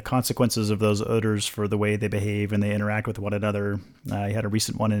and the consequences of those odors for the way they behave and they interact with one another. You had a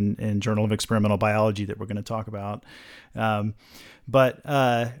recent one in Journal of Experimental Biology that we're going to talk about. But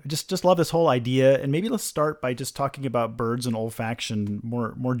just love this whole idea, and maybe let's start by just talking about birds and olfaction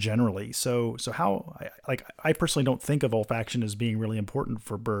more generally. So how, I personally don't think of olfaction as being really important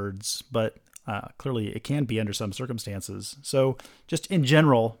for birds, but clearly it can be under some circumstances. So just in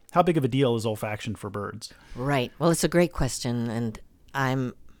general, how big of a deal is olfaction for birds? Right. Well, it's a great question, and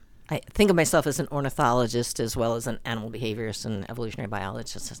I think of myself as an ornithologist as well as an animal behaviorist and evolutionary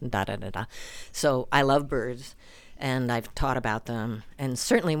biologist and So I love birds, and I've taught about them. And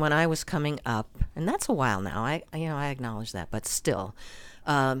certainly when I was coming up, and that's a while now, I acknowledge that, but still,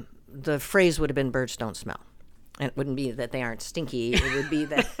 the phrase would have been birds don't smell. And it wouldn't be that they aren't stinky. It would be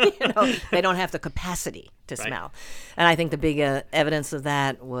that they don't have the capacity to smell. And I think the big evidence of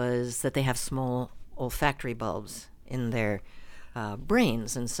that was that they have small olfactory bulbs in their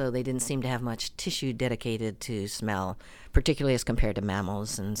brains, and so they didn't seem to have much tissue dedicated to smell, particularly as compared to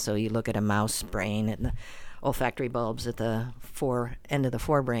mammals. And so you look at a mouse brain and the olfactory bulbs at the end of the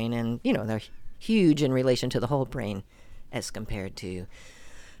forebrain, and they're huge in relation to the whole brain as compared to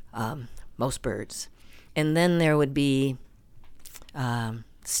most birds. And then there would be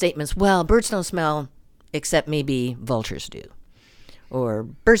statements, well, birds don't smell except maybe vultures do, or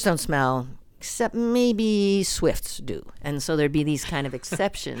birds don't smell except maybe swifts do. And so there'd be these kind of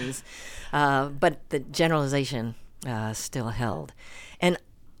exceptions, but the generalization still held. And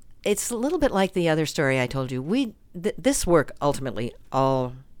it's a little bit like the other story I told you. This work ultimately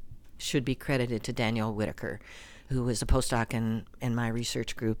all should be credited to Daniel Whitaker, who was a postdoc in my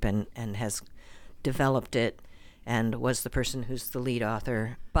research group and has developed it and was the person who's the lead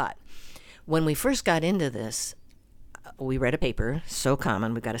author. But when we first got into this, we read a paper, so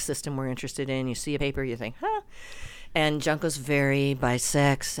common. We've got a system we're interested in. You see a paper, you think, huh? And juncos vary by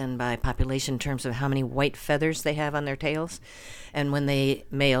sex and by population in terms of how many white feathers they have on their tails. And when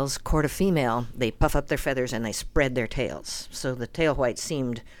males court a female, they puff up their feathers and they spread their tails. So the tail white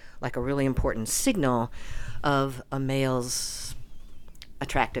seemed like a really important signal of a male's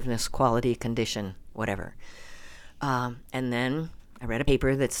attractiveness, quality, condition, whatever. And then I read a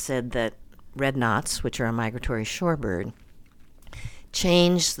paper that said that red knots, which are a migratory shorebird,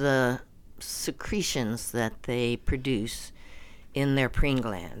 change the secretions that they produce in their preen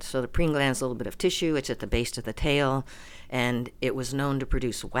gland. So the preen gland is a little bit of tissue. It's at the base of the tail, and it was known to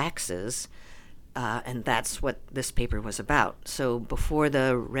produce waxes, and that's what this paper was about. So before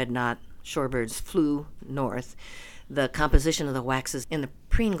the red knot shorebirds flew north, the composition of the waxes in the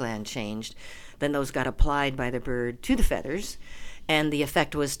preen gland changed. Then those got applied by the bird to the feathers, and the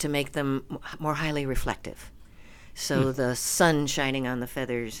effect was to make them more highly reflective. So the sun shining on the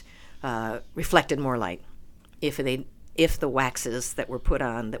feathers reflected more light if the waxes that were put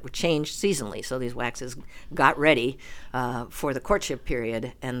on that were changed seasonally. So these waxes got ready for the courtship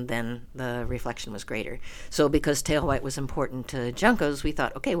period, and then the reflection was greater. So because tail white was important to juncos, we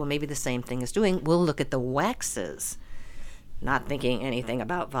thought, okay, well, maybe the same thing is doing. We'll look at the waxes, not thinking anything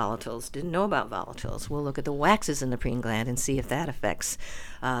about volatiles, didn't know about volatiles. We'll look at the waxes in the preen gland and see if that affects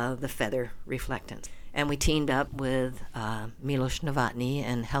the feather reflectance. And we teamed up with Milos Novotny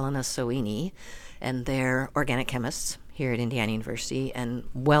and Helena Soini, and they're organic chemists here at Indiana University and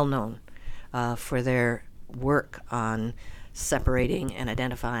well known for their work on separating and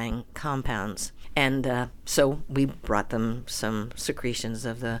identifying compounds. And so we brought them some secretions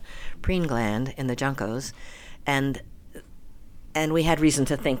of the preen gland in the juncos, and we had reason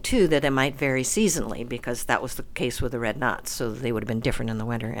to think, too, that it might vary seasonally, because that was the case with the red knots, so they would have been different in the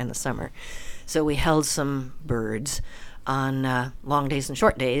winter and the summer. So we held some birds on long days and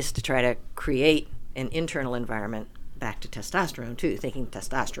short days to try to create an internal environment back to testosterone, too, thinking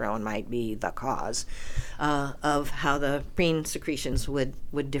testosterone might be the cause of how the preen secretions would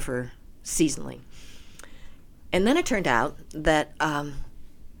differ seasonally. And then it turned out that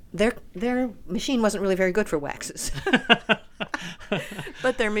their machine wasn't really very good for waxes.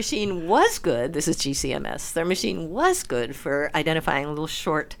 But their machine was good. This is GCMS. Their machine was good for identifying little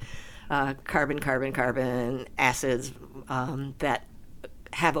short carbon acids that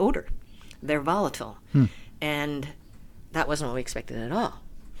have odor. They're volatile. And that wasn't what we expected at all.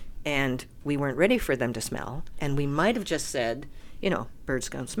 And we weren't ready for them to smell. And we might have just said, birds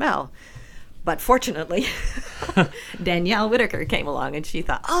don't smell. But fortunately, Danielle Whitaker came along, and she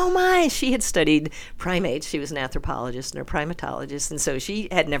thought, oh my, she had studied primates. She was an anthropologist and a primatologist, and so she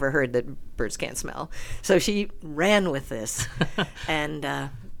had never heard that birds can't smell. So she ran with this and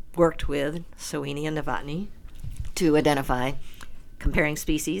worked with Soini and Novotny to identify comparing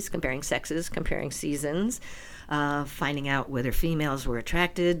species, comparing sexes, comparing seasons, finding out whether females were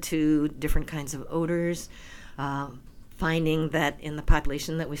attracted to different kinds of odors, finding that in the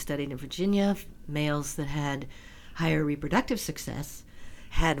population that we studied in Virginia, males that had higher reproductive success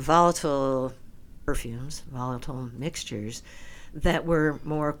had volatile perfumes, volatile mixtures that were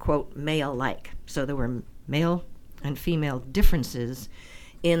more, quote, male-like. So there were male and female differences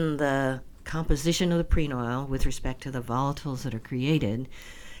in the composition of the preen oil with respect to the volatiles that are created,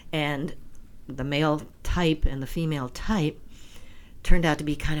 and the male type and the female type turned out to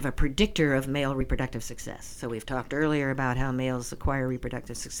be kind of a predictor of male reproductive success. So we've talked earlier about how males acquire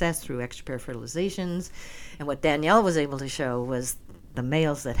reproductive success through extra-pair fertilizations, and what Danielle was able to show was the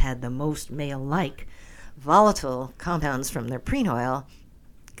males that had the most male-like volatile compounds from their preen oil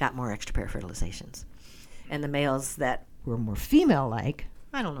got more extra-pair fertilizations. And the males that were more female-like,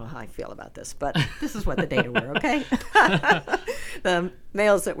 I don't know how I feel about this, but this is what the data were, okay? The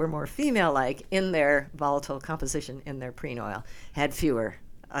males that were more female-like in their volatile composition in their preen oil had fewer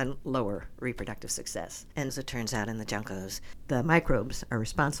and lower reproductive success. And as it turns out in the juncos, the microbes are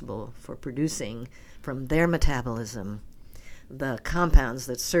responsible for producing from their metabolism the compounds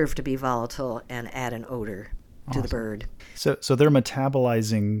that serve to be volatile and add an odor to the bird. So they're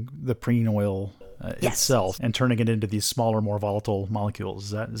metabolizing the preen oil Yes. itself and turning it into these smaller, more volatile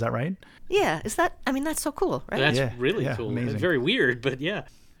molecules. Is that right? Yeah, that's so cool, right? That's really cool. Amazing. Very weird, but yeah.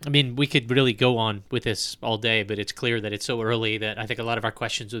 I mean, we could really go on with this all day, but it's clear that it's so early that I think a lot of our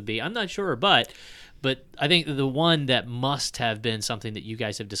questions would be, I'm not sure, but I think the one that must have been something that you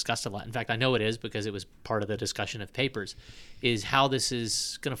guys have discussed a lot, in fact, I know it is because it was part of the discussion of papers, is how this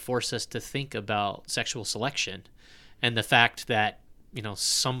is going to force us to think about sexual selection and the fact that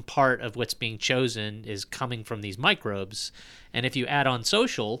some part of what's being chosen is coming from these microbes. And if you add on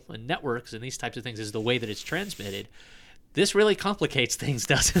social and networks and these types of things as the way that it's transmitted, this really complicates things,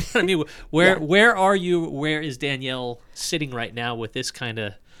 doesn't it? I mean, where are you? Where is Danielle sitting right now with this kind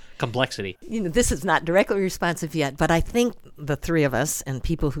of complexity? This is not directly responsive yet, but I think the three of us and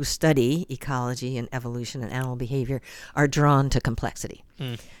people who study ecology and evolution and animal behavior are drawn to complexity.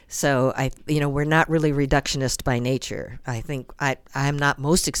 So we're not really reductionist by nature. I think I'm not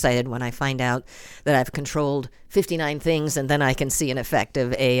most excited when I find out that I've controlled 59 things and then I can see an effect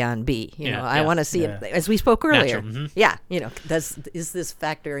of A on B. I want to see it, as we spoke earlier. Natural, Yeah, is this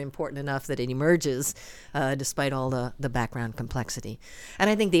factor important enough that it emerges despite all the background complexity? And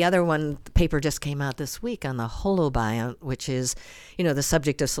I think the other one, the paper just came out this week on the holobiont, which is, the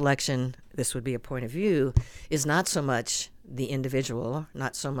subject of selection, this would be a point of view, is not so much the individual,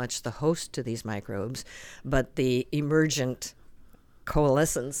 not so much the host to these microbes, but the emergent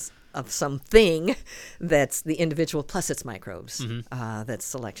coalescence of something that's the individual plus its microbes that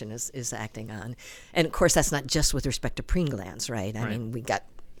selection is acting on. And of course, that's not just with respect to preen glands, right? I mean,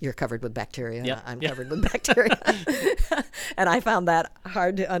 you're covered with bacteria, I'm covered with bacteria. And I found that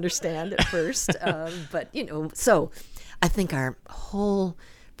hard to understand at first. But so I think our whole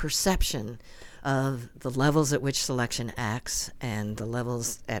perception of the levels at which selection acts and the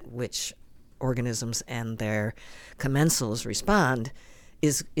levels at which organisms and their commensals respond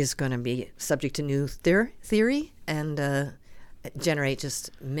is going to be subject to new theory and generate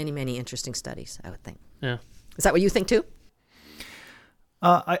just many, many interesting studies, I would think. Yeah. Is that what you think too?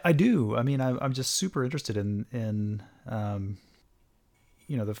 I do. I mean, I'm just super interested in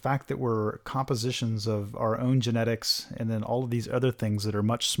the fact that we're compositions of our own genetics and then all of these other things that are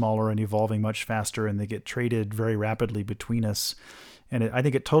much smaller and evolving much faster, and they get traded very rapidly between us. And I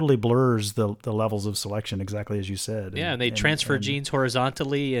think it totally blurs the levels of selection, exactly as you said. Yeah, and they transfer genes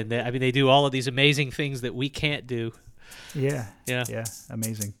horizontally, and they do all of these amazing things that we can't do. Yeah,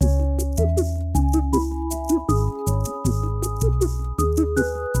 amazing.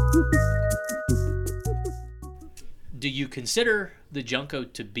 Do you consider the Junco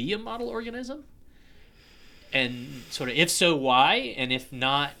to be a model organism? And sort of, if so, why? And if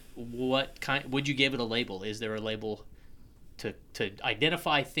not, what kind would you give it a label? Is there a label to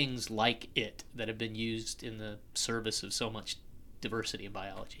identify things like it that have been used in the service of so much diversity in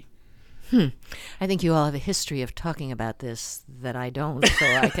biology? I think you all have a history of talking about this that I don't, so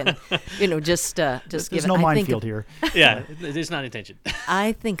I can, just There's give no it. minefield here. Yeah, it's not intention.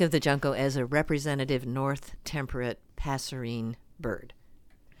 I think of the junco as a representative north temperate passerine bird.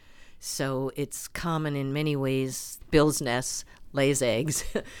 So it's common in many ways. Builds nests, lays eggs,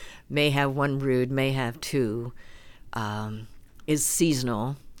 may have one brood, may have two, is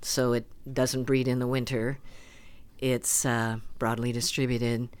seasonal, so it doesn't breed in the winter. It's broadly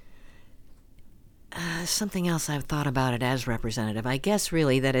distributed. Something else I've thought about it as representative. I guess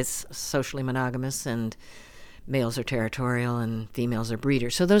really that it's socially monogamous and males are territorial and females are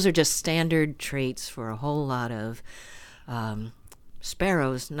breeders. So those are just standard traits for a whole lot of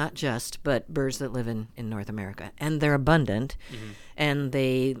sparrows, not just, but birds that live in North America. And they're abundant, and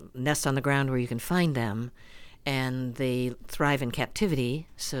they nest on the ground where you can find them, and they thrive in captivity,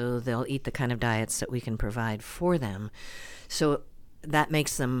 so they'll eat the kind of diets that we can provide for them. So that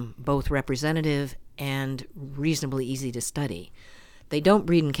makes them both representative and reasonably easy to study. They don't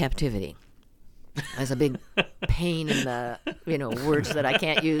breed in captivity. There's a big pain in the words that I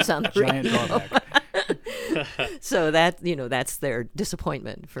can't use on the Giant radio. drawback. So that's their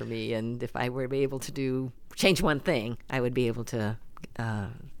disappointment for me. And if I were to be able to change one thing, I would be able to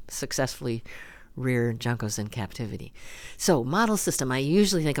successfully rear juncos in captivity. So model system, I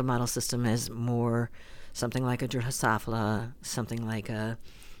usually think of model system as more something like a Drosophila, something like a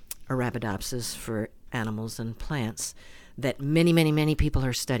Arabidopsis for animals and plants that many, many, many people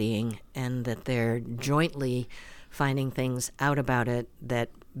are studying, and that they're jointly finding things out about it that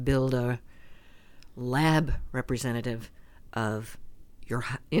build a lab representative of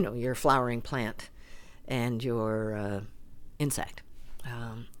your flowering plant and your insect.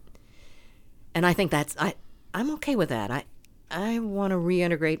 And I think I'm okay with that. I want to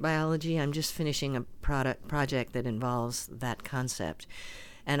reintegrate biology. I'm just finishing a project that involves that concept.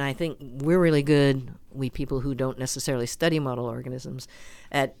 And I think we're really good, we people who don't necessarily study model organisms,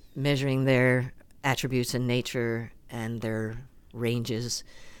 at measuring their attributes in nature and their ranges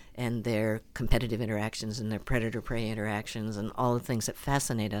and their competitive interactions and their predator-prey interactions and all the things that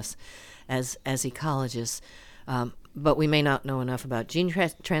fascinate us as ecologists. But we may not know enough about gene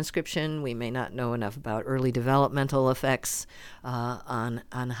transcription. We may not know enough about early developmental effects on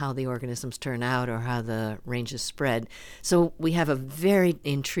how the organisms turn out or how the ranges spread. So we have a very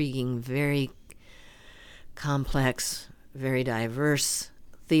intriguing, very complex, very diverse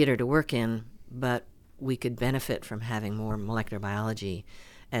theater to work in, but we could benefit from having more molecular biology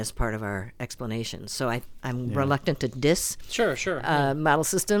as part of our explanation. So I'm reluctant to diss Sure. model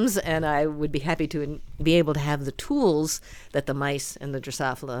systems, and I would be happy to be able to have the tools that the mice and the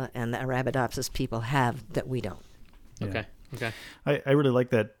Drosophila and the Arabidopsis people have that we don't. Okay. I really like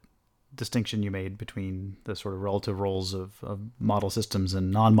that distinction you made between the sort of relative roles of model systems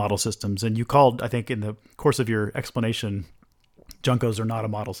and non-model systems. And you called, I think, in the course of your explanation, juncos are not a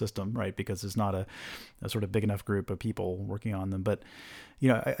model system, right? Because it's not a sort of big enough group of people working on them. But,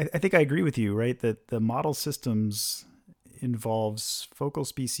 I think I agree with you, right? That the model systems involves focal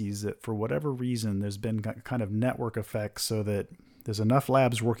species that for whatever reason, there's been kind of network effects so that there's enough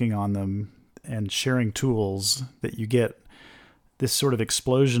labs working on them and sharing tools that you get this sort of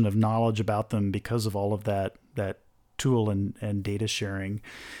explosion of knowledge about them because of all of that tool and data sharing.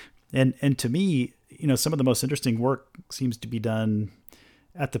 And to me, some of the most interesting work seems to be done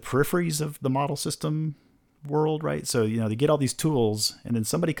at the peripheries of the model system world, right? So, they get all these tools and then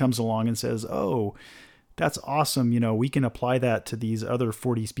somebody comes along and says, oh, that's awesome. We can apply that to these other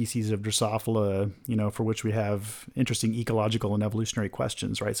 40 species of Drosophila, for which we have interesting ecological and evolutionary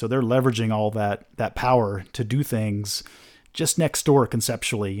questions, right? So they're leveraging all that power to do things just next door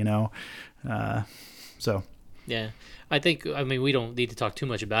conceptually, so. Yeah. We don't need to talk too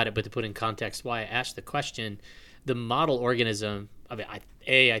much about it, but to put in context why I asked the question, the model organism,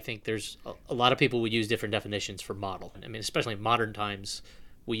 I think there's a lot of people would use different definitions for model. Especially in modern times,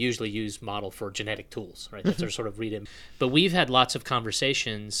 we usually use model for genetic tools, right? That's our sort of read in. But we've had lots of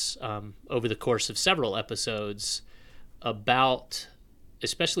conversations over the course of several episodes about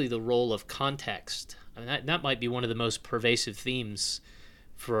especially the role of context. I mean, that might be one of the most pervasive themes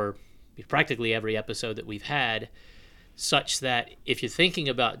for practically every episode that we've had, such that if you're thinking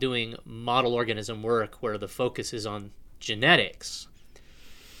about doing model organism work where the focus is on genetics,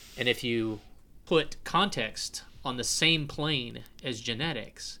 and if you put context on the same plane as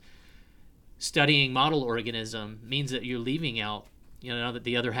genetics, studying model organism means that you're leaving out,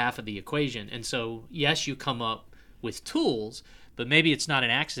 the other half of the equation. And so, yes, you come up with tools, but maybe it's not an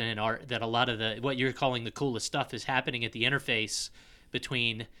accident, Art, that a lot of what you're calling the coolest stuff is happening at the interface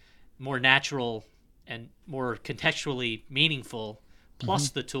between more natural and more contextually meaningful plus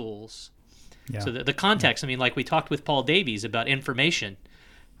the tools. Yeah. So the context, I mean, like we talked with Paul Davies about information,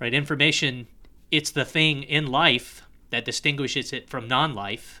 right? Information, it's the thing in life that distinguishes it from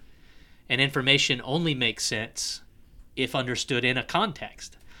non-life, and information only makes sense if understood in a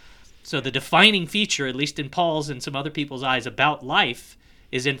context. So the defining feature, at least in Paul's and some other people's eyes, about life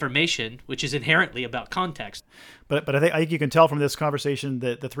is information, which is inherently about context. But I think you can tell from this conversation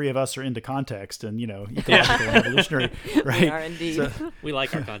that the three of us are into context and, ecological and evolutionary, right? We are indeed. So, We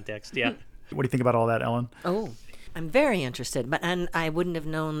like our context, yeah. what do you think about all that, Ellen? Oh, I'm very interested, and I wouldn't have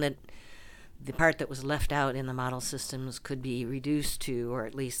known that the part that was left out in the model systems could be reduced to, or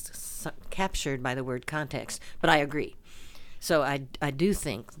at least captured by the word context. But I agree. So I do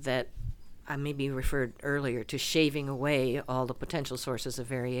think that I maybe referred earlier to shaving away all the potential sources of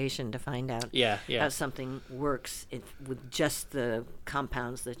variation to find out how something works with just the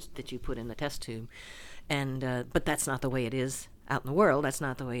compounds that you put in the test tube. And but that's not the way it is out in the world. That's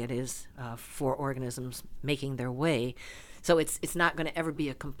not the way it is for organisms making their way. So it's not going to ever be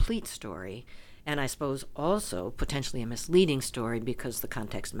a complete story, and I suppose also potentially a misleading story because the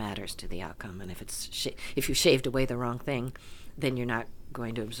context matters to the outcome. And if you shaved away the wrong thing, then you're not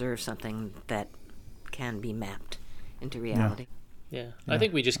going to observe something that can be mapped into reality. Yeah. I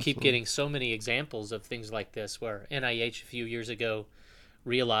think we just keep getting so many examples of things like this where NIH a few years ago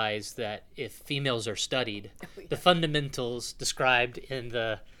realized that if females are studied, the fundamentals described in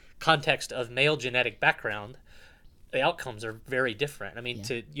the context of male genetic background, the outcomes are very different. I mean,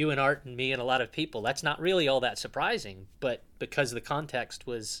 to you and Art and me and a lot of people, that's not really all that surprising. But because the context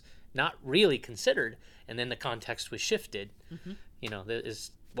was not really considered, and then the context was shifted,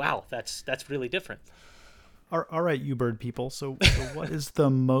 that's really different. All right, you bird people. So what is the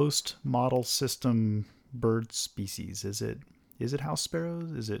most model system bird species? Is it house sparrows?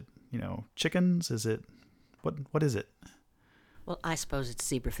 Is it chickens? Is it what is it? Well, I suppose it's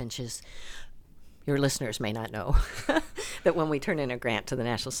zebra finches. Your listeners may not know that when we turn in a grant to the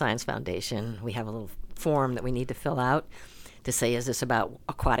National Science Foundation, we have a little form that we need to fill out to say, is this about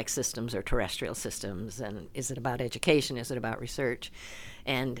aquatic systems or terrestrial systems? And is it about education? Is it about research?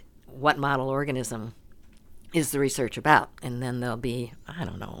 And what model organism is the research about? And then there'll be, I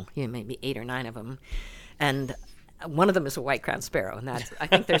don't know, maybe 8 or 9 of them. And one of them is a white-crowned sparrow, and I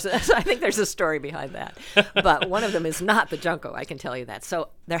think there's a story behind that. But one of them is not the junco, I can tell you that. So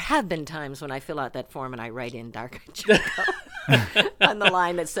there have been times when I fill out that form and I write in dark-eyed junco on the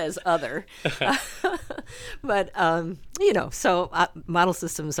line that says other. But model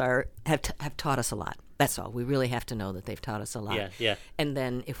systems have taught us a lot. That's all. We really have to know that they've taught us a lot. Yeah. And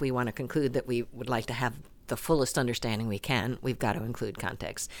then if we want to conclude that we would like to have the fullest understanding we can, we've got to include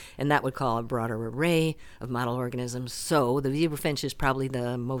context. And that would call a broader array of model organisms. So the zebrafinch is probably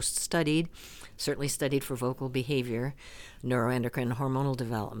the most studied, certainly studied for vocal behavior, neuroendocrine hormonal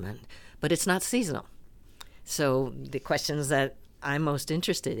development, but it's not seasonal. So the questions that I'm most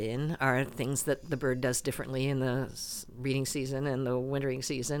interested in are things that the bird does differently in the breeding season and the wintering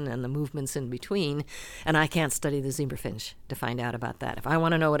season and the movements in between. And I can't study the zebrafinch to find out about that. If I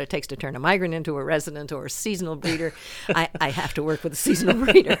want to know what it takes to turn a migrant into a resident or a seasonal breeder, I have to work with a seasonal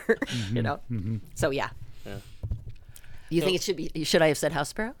breeder, So, yeah. You think it should be, should I have said house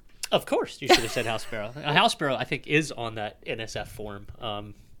sparrow? Of course, you should have said house sparrow. A house sparrow, I think, is on that NSF form.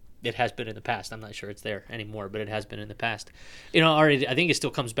 It has been in the past. I'm not sure it's there anymore, but it has been in the past. Ari, I think it still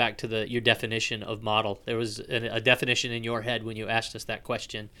comes back to your definition of model. There was a definition in your head when you asked us that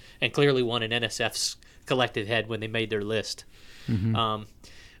question, and clearly one in NSF's collective head when they made their list. Mm-hmm.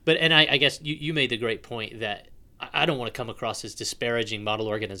 I guess you made the great point that I don't want to come across as disparaging model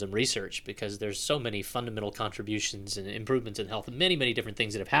organism research, because there's so many fundamental contributions and improvements in health and many, many different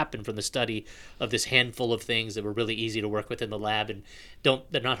things that have happened from the study of this handful of things that were really easy to work with in the lab and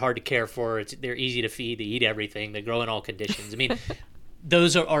they're not hard to care for. They're easy to feed. They eat everything. They grow in all conditions. I mean,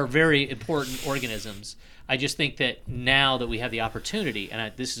 those are very important organisms. I just think that now that we have the opportunity,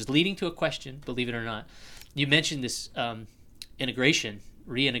 and this is leading to a question, believe it or not. You mentioned this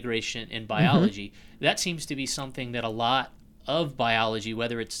reintegration in biology. That seems to be something that a lot of biology,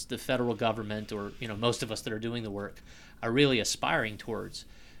 whether it's the federal government or most of us that are doing the work, are really aspiring towards.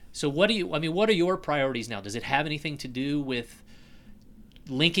 So what are your priorities now? Does it have anything to do with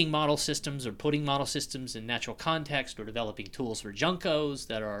linking model systems or putting model systems in natural context or developing tools for juncos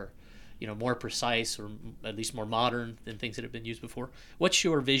that are more precise or at least more modern than things that have been used before? What's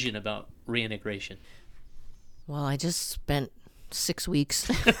your vision about reintegration? Well, I just spent 6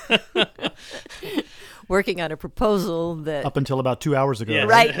 weeks working on a proposal that Up until about 2 hours ago. Yeah,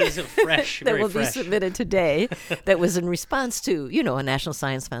 Right. It's fresh, that very will fresh. be submitted today that was in response to, a National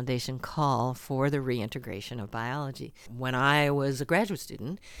Science Foundation call for the reintegration of biology. When I was a graduate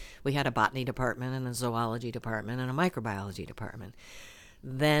student, we had a botany department and a zoology department and a microbiology department.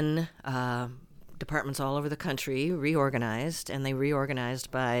 Then departments all over the country reorganized, and they reorganized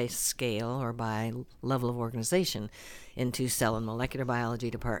by scale or by level of organization into cell and molecular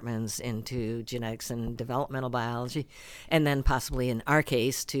biology departments, into genetics and developmental biology, and then possibly in our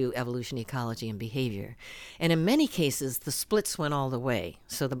case to evolution, ecology, and behavior. And in many cases, the splits went all the way.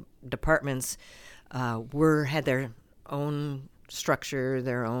 So the departments had their own structure,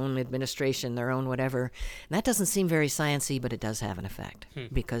 their own administration, their own whatever. And that doesn't seem very sciencey, but it does have an effect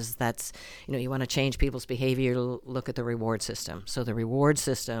because that's, you want to change people's behavior, look at the reward system. So the reward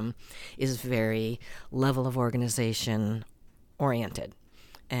system is very level of organization oriented,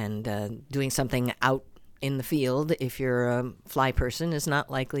 and doing something out in the field, if you're a fly person, is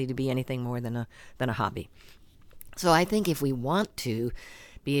not likely to be anything more than a hobby. So I think if we want to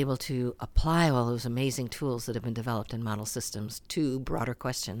be able to apply all those amazing tools that have been developed in model systems to broader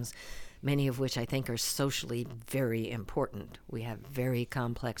questions, many of which I think are socially very important. We have very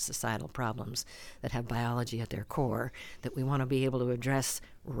complex societal problems that have biology at their core that we want to be able to address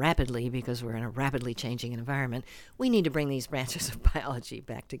rapidly because we're in a rapidly changing environment. We need to bring these branches of biology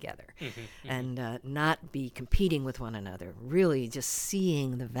back together and not be competing with one another, really just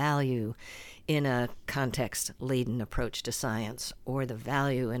seeing the value in a context-laden approach to science or the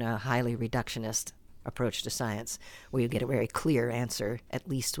value in a highly reductionist approach to science, where you get a very clear answer, at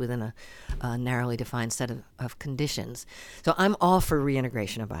least within a narrowly defined set of conditions. So I'm all for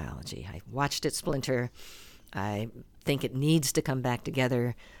reintegration of biology. I watched it splinter. I think it needs to come back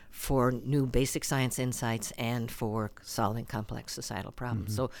together for new basic science insights and for solving complex societal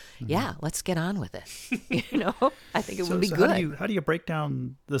problems. So, yeah, let's get on with it. I think it would be good. How do you break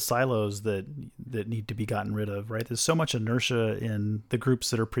down the silos that need to be gotten rid of, right? There's so much inertia in the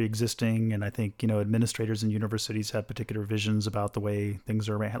groups that are pre-existing, and I think, administrators and universities have particular visions about the way things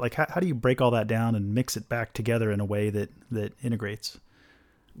are ran. Like, how do you break all that down and mix it back together in a way that integrates?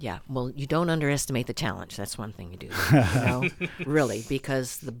 Yeah, well, you don't underestimate the challenge. That's one thing you do, really,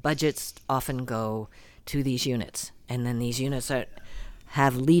 because the budgets often go to these units, and then these units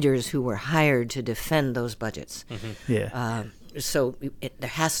have leaders who were hired to defend those budgets. Yeah. So there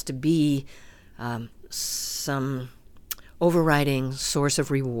has to be some overriding source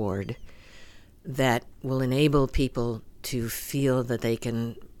of reward that will enable people to feel that they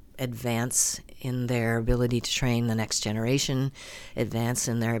can advance in their ability to train the next generation, advance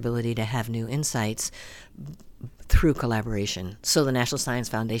in their ability to have new insights through collaboration. So the National Science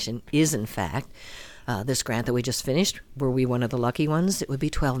Foundation is, in fact, this grant that we just finished, were we one of the lucky ones, it would be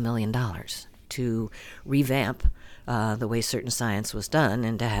 $12 million to revamp the way certain science was done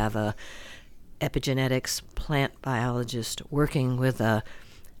and to have a epigenetics plant biologist working with a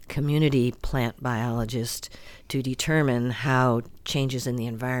community plant biologist to determine how changes in the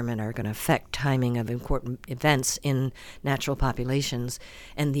environment are going to affect timing of important events in natural populations.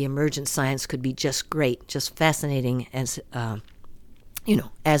 And the emergent science could be just great, just fascinating as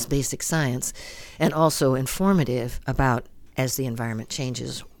basic science, and also informative about, as the environment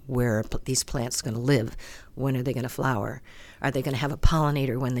changes, where these plants are going to live, when are they going to flower, are they going to have a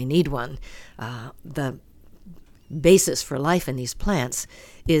pollinator when they need one. The basis for life in these plants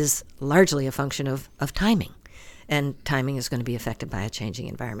is largely a function of timing, and timing is going to be affected by a changing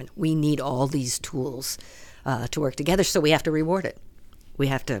environment. We need all these tools to work together, so we have to reward it. We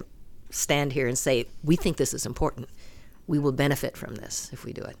have to stand here and say, we think this is important. We will benefit from this if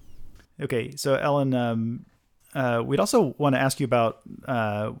we do it. Okay, so Ellen, we'd also want to ask you about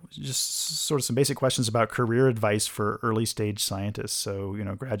just sort of some basic questions about career advice for early stage scientists. So,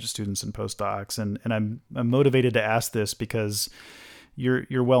 graduate students and postdocs. And I'm motivated to ask this because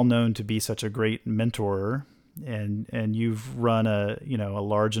you're well known to be such a great mentor, and you've run a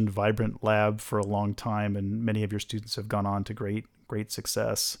large and vibrant lab for a long time, and many of your students have gone on to great great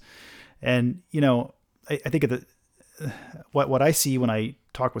success. And, I think what I see when I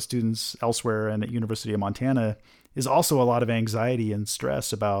talk with students elsewhere and at University of Montana is also a lot of anxiety and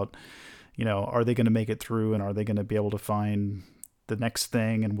stress about, are they going to make it through, and are they going to be able to find the next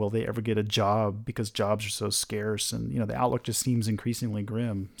thing, and will they ever get a job, because jobs are so scarce, and the outlook just seems increasingly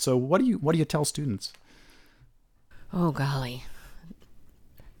grim. So what do you tell students? Oh golly,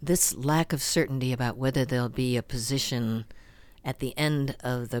 this lack of certainty about whether there'll be a position at the end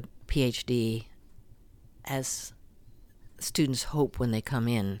of the PhD, as students hope when they come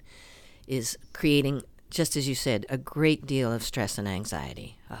in, is creating, just as you said, a great deal of stress and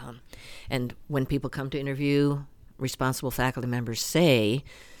anxiety. And when people come to interview, responsible faculty members say,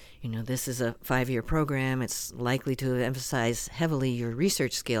 this is a 5-year program. It's likely to emphasize heavily your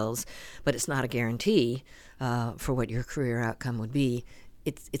research skills, but it's not a guarantee for what your career outcome would be.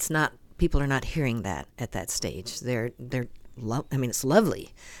 It's not. People are not hearing that at that stage. It's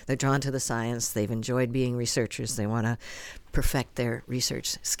lovely. They're drawn to the science. They've enjoyed being researchers. They want to perfect their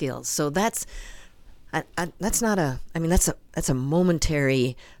research skills. So that's a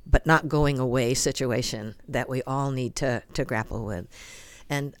momentary but not going away situation that we all need to grapple with.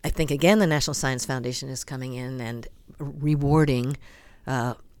 And I think, again, the National Science Foundation is coming in and rewarding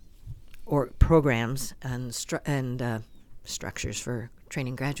or programs and structures for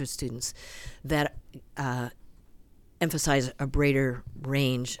training graduate students that emphasize a greater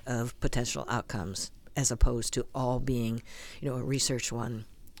range of potential outcomes, as opposed to all being, a research one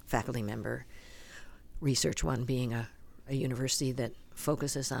faculty member, research one being a university that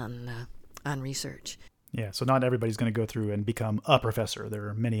focuses on research. Yeah, so not everybody's going to go through and become a professor. There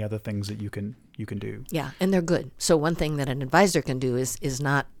are many other things that you can do. Yeah, and they're good. So one thing that an advisor can do is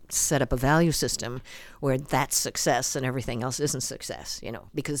not set up a value system where that's success and everything else isn't success,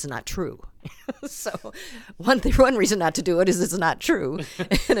 because it's not true. So one reason not to do it is it's not true.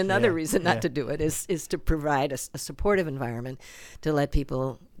 And another reason not to do it is to provide a supportive environment to let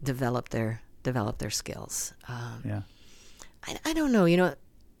people develop their skills. I don't know,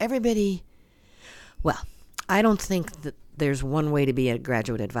 everybody. Well, I don't think that there's one way to be a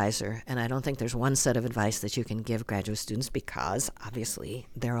graduate advisor, and I don't think there's one set of advice that you can give graduate students, because obviously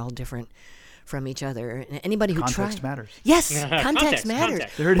they're all different from each other. And anybody who Context matters. Yes, context matters.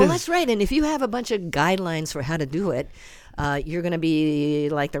 Context. There it Well, is. that's right. And if you have a bunch of guidelines for how to do it, you're going to be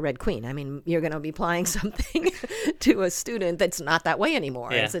like the Red Queen. I mean, you're going to be applying something to a student that's not that way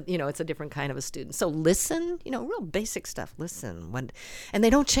anymore. Yeah. It's a different kind of a student. So listen, real basic stuff. Listen, and they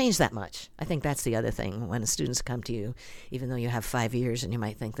don't change that much. I think that's the other thing. When students come to you, even though you have 5 years and you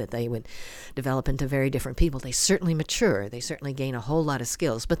might think that they would develop into very different people, they certainly mature. They certainly gain a whole lot of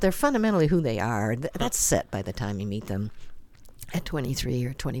skills, but they're fundamentally who they are. That's set by the time you meet them at 23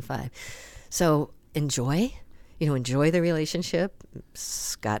 or 25. So enjoy the relationship.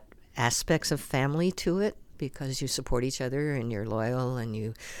 It's got aspects of family to it because you support each other and you're loyal and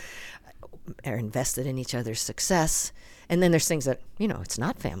you are invested in each other's success. And then there's things that, it's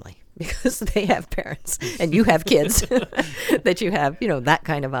not family because they have parents and you have kids that you have, that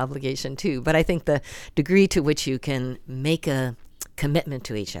kind of obligation too. But I think the degree to which you can make a commitment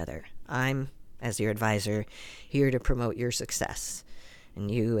to each other. I'm, as your advisor, here to promote your success. And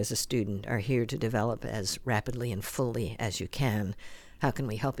you, as a student, are here to develop as rapidly and fully as you can. How can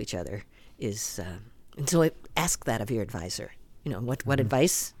we help each other? And so ask that of your advisor. What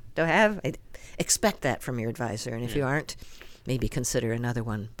advice do I have? I expect that from your advisor. And if you aren't, maybe consider another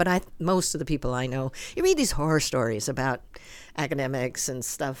one. But most of the people I know, you read these horror stories about academics and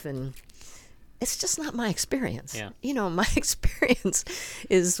stuff, and it's just not my experience. Yeah. My experience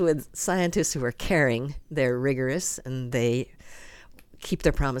is with scientists who are caring, they're rigorous, and they keep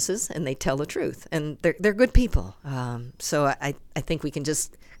their promises and they tell the truth, and they're good people. So I think we can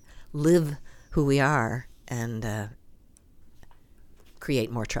just live who we are and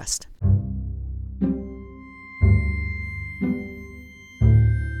create more trust.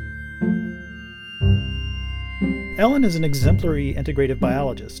 Ellen is an exemplary integrative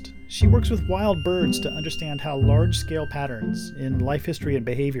biologist. She works with wild birds to understand how large-scale patterns in life history and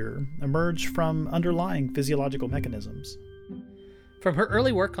behavior emerge from underlying physiological mechanisms. From her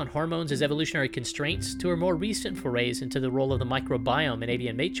early work on hormones as evolutionary constraints to her more recent forays into the role of the microbiome in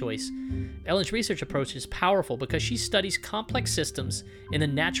avian mate choice, Ellen's research approach is powerful because she studies complex systems in the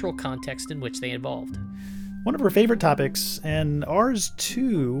natural context in which they evolved. One of her favorite topics, and ours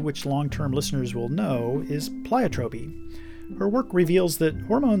too, which long-term listeners will know, is pleiotropy. Her work reveals that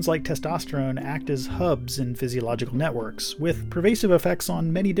hormones like testosterone act as hubs in physiological networks, with pervasive effects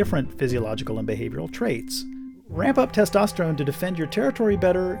on many different physiological and behavioral traits. Ramp up testosterone to defend your territory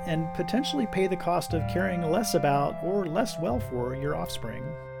better and potentially pay the cost of caring less about or less well for your offspring.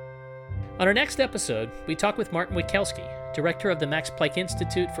 On our next episode, we talk with Martin Wikelski, director of the Max Planck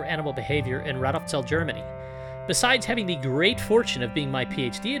Institute for Animal Behavior in Radolfzell, Germany. Besides having the great fortune of being my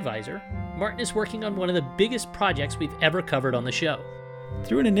PhD advisor, Martin is working on one of the biggest projects we've ever covered on the show.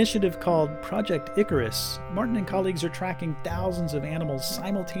 Through an initiative called Project Icarus, Martin and colleagues are tracking thousands of animals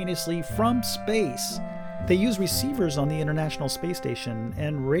simultaneously from space. They use receivers on the International Space Station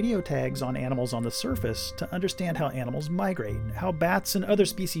and radio tags on animals on the surface to understand how animals migrate, how bats and other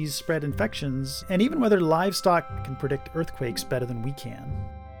species spread infections, and even whether livestock can predict earthquakes better than we can.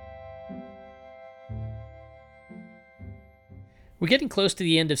 We're getting close to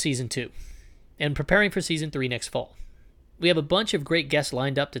the end of Season 2 and preparing for Season 3 next fall. We have a bunch of great guests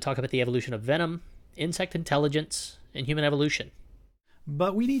lined up to talk about the evolution of venom, insect intelligence, and human evolution.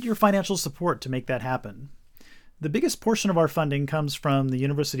 But we need your financial support to make that happen. The biggest portion of our funding comes from the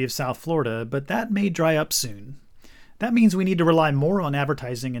University of South Florida, but that may dry up soon. That means we need to rely more on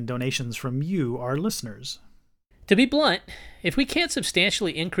advertising and donations from you, our listeners. To be blunt, if we can't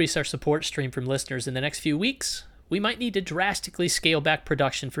substantially increase our support stream from listeners in the next few weeks, we might need to drastically scale back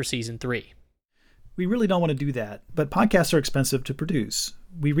production for Season 3. We really don't want to do that, but podcasts are expensive to produce.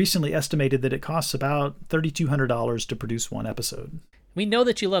 We recently estimated that it costs about $3,200 to produce one episode. We know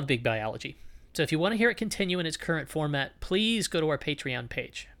that you love Big Biology, so if you want to hear it continue in its current format, please go to our Patreon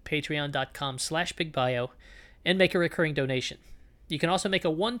page, patreon.com/bigbio, and make a recurring donation. You can also make a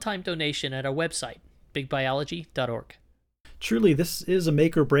one-time donation at our website, bigbiology.org. Truly, this is a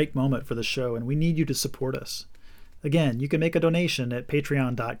make-or-break moment for the show, and we need you to support us. Again, you can make a donation at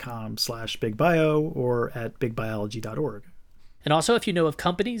patreon.com/bigbio or at bigbiology.org. And also, if you know of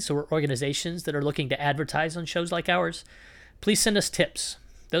companies or organizations that are looking to advertise on shows like ours, please send us tips.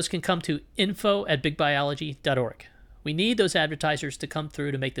 Those can come to info@bigbiology.org. We need those advertisers to come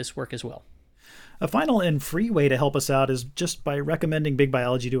through to make this work as well. A final and free way to help us out is just by recommending Big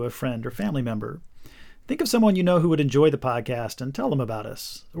Biology to a friend or family member. Think of someone you know who would enjoy the podcast and tell them about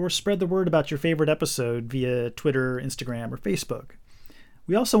us, or spread the word about your favorite episode via Twitter, Instagram, or Facebook.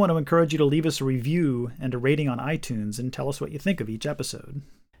 We also want to encourage you to leave us a review and a rating on iTunes and tell us what you think of each episode.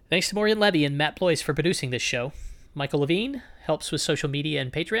 Thanks to Morgan Levy and Matt Blois for producing this show. Michael Levine helps with social media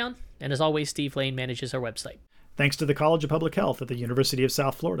and Patreon, and as always, Steve Lane manages our website. Thanks to the College of Public Health at the University of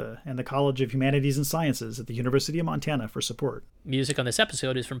South Florida and the College of Humanities and Sciences at the University of Montana for support. Music on this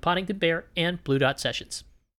episode is from Poddington Bear and Blue Dot Sessions.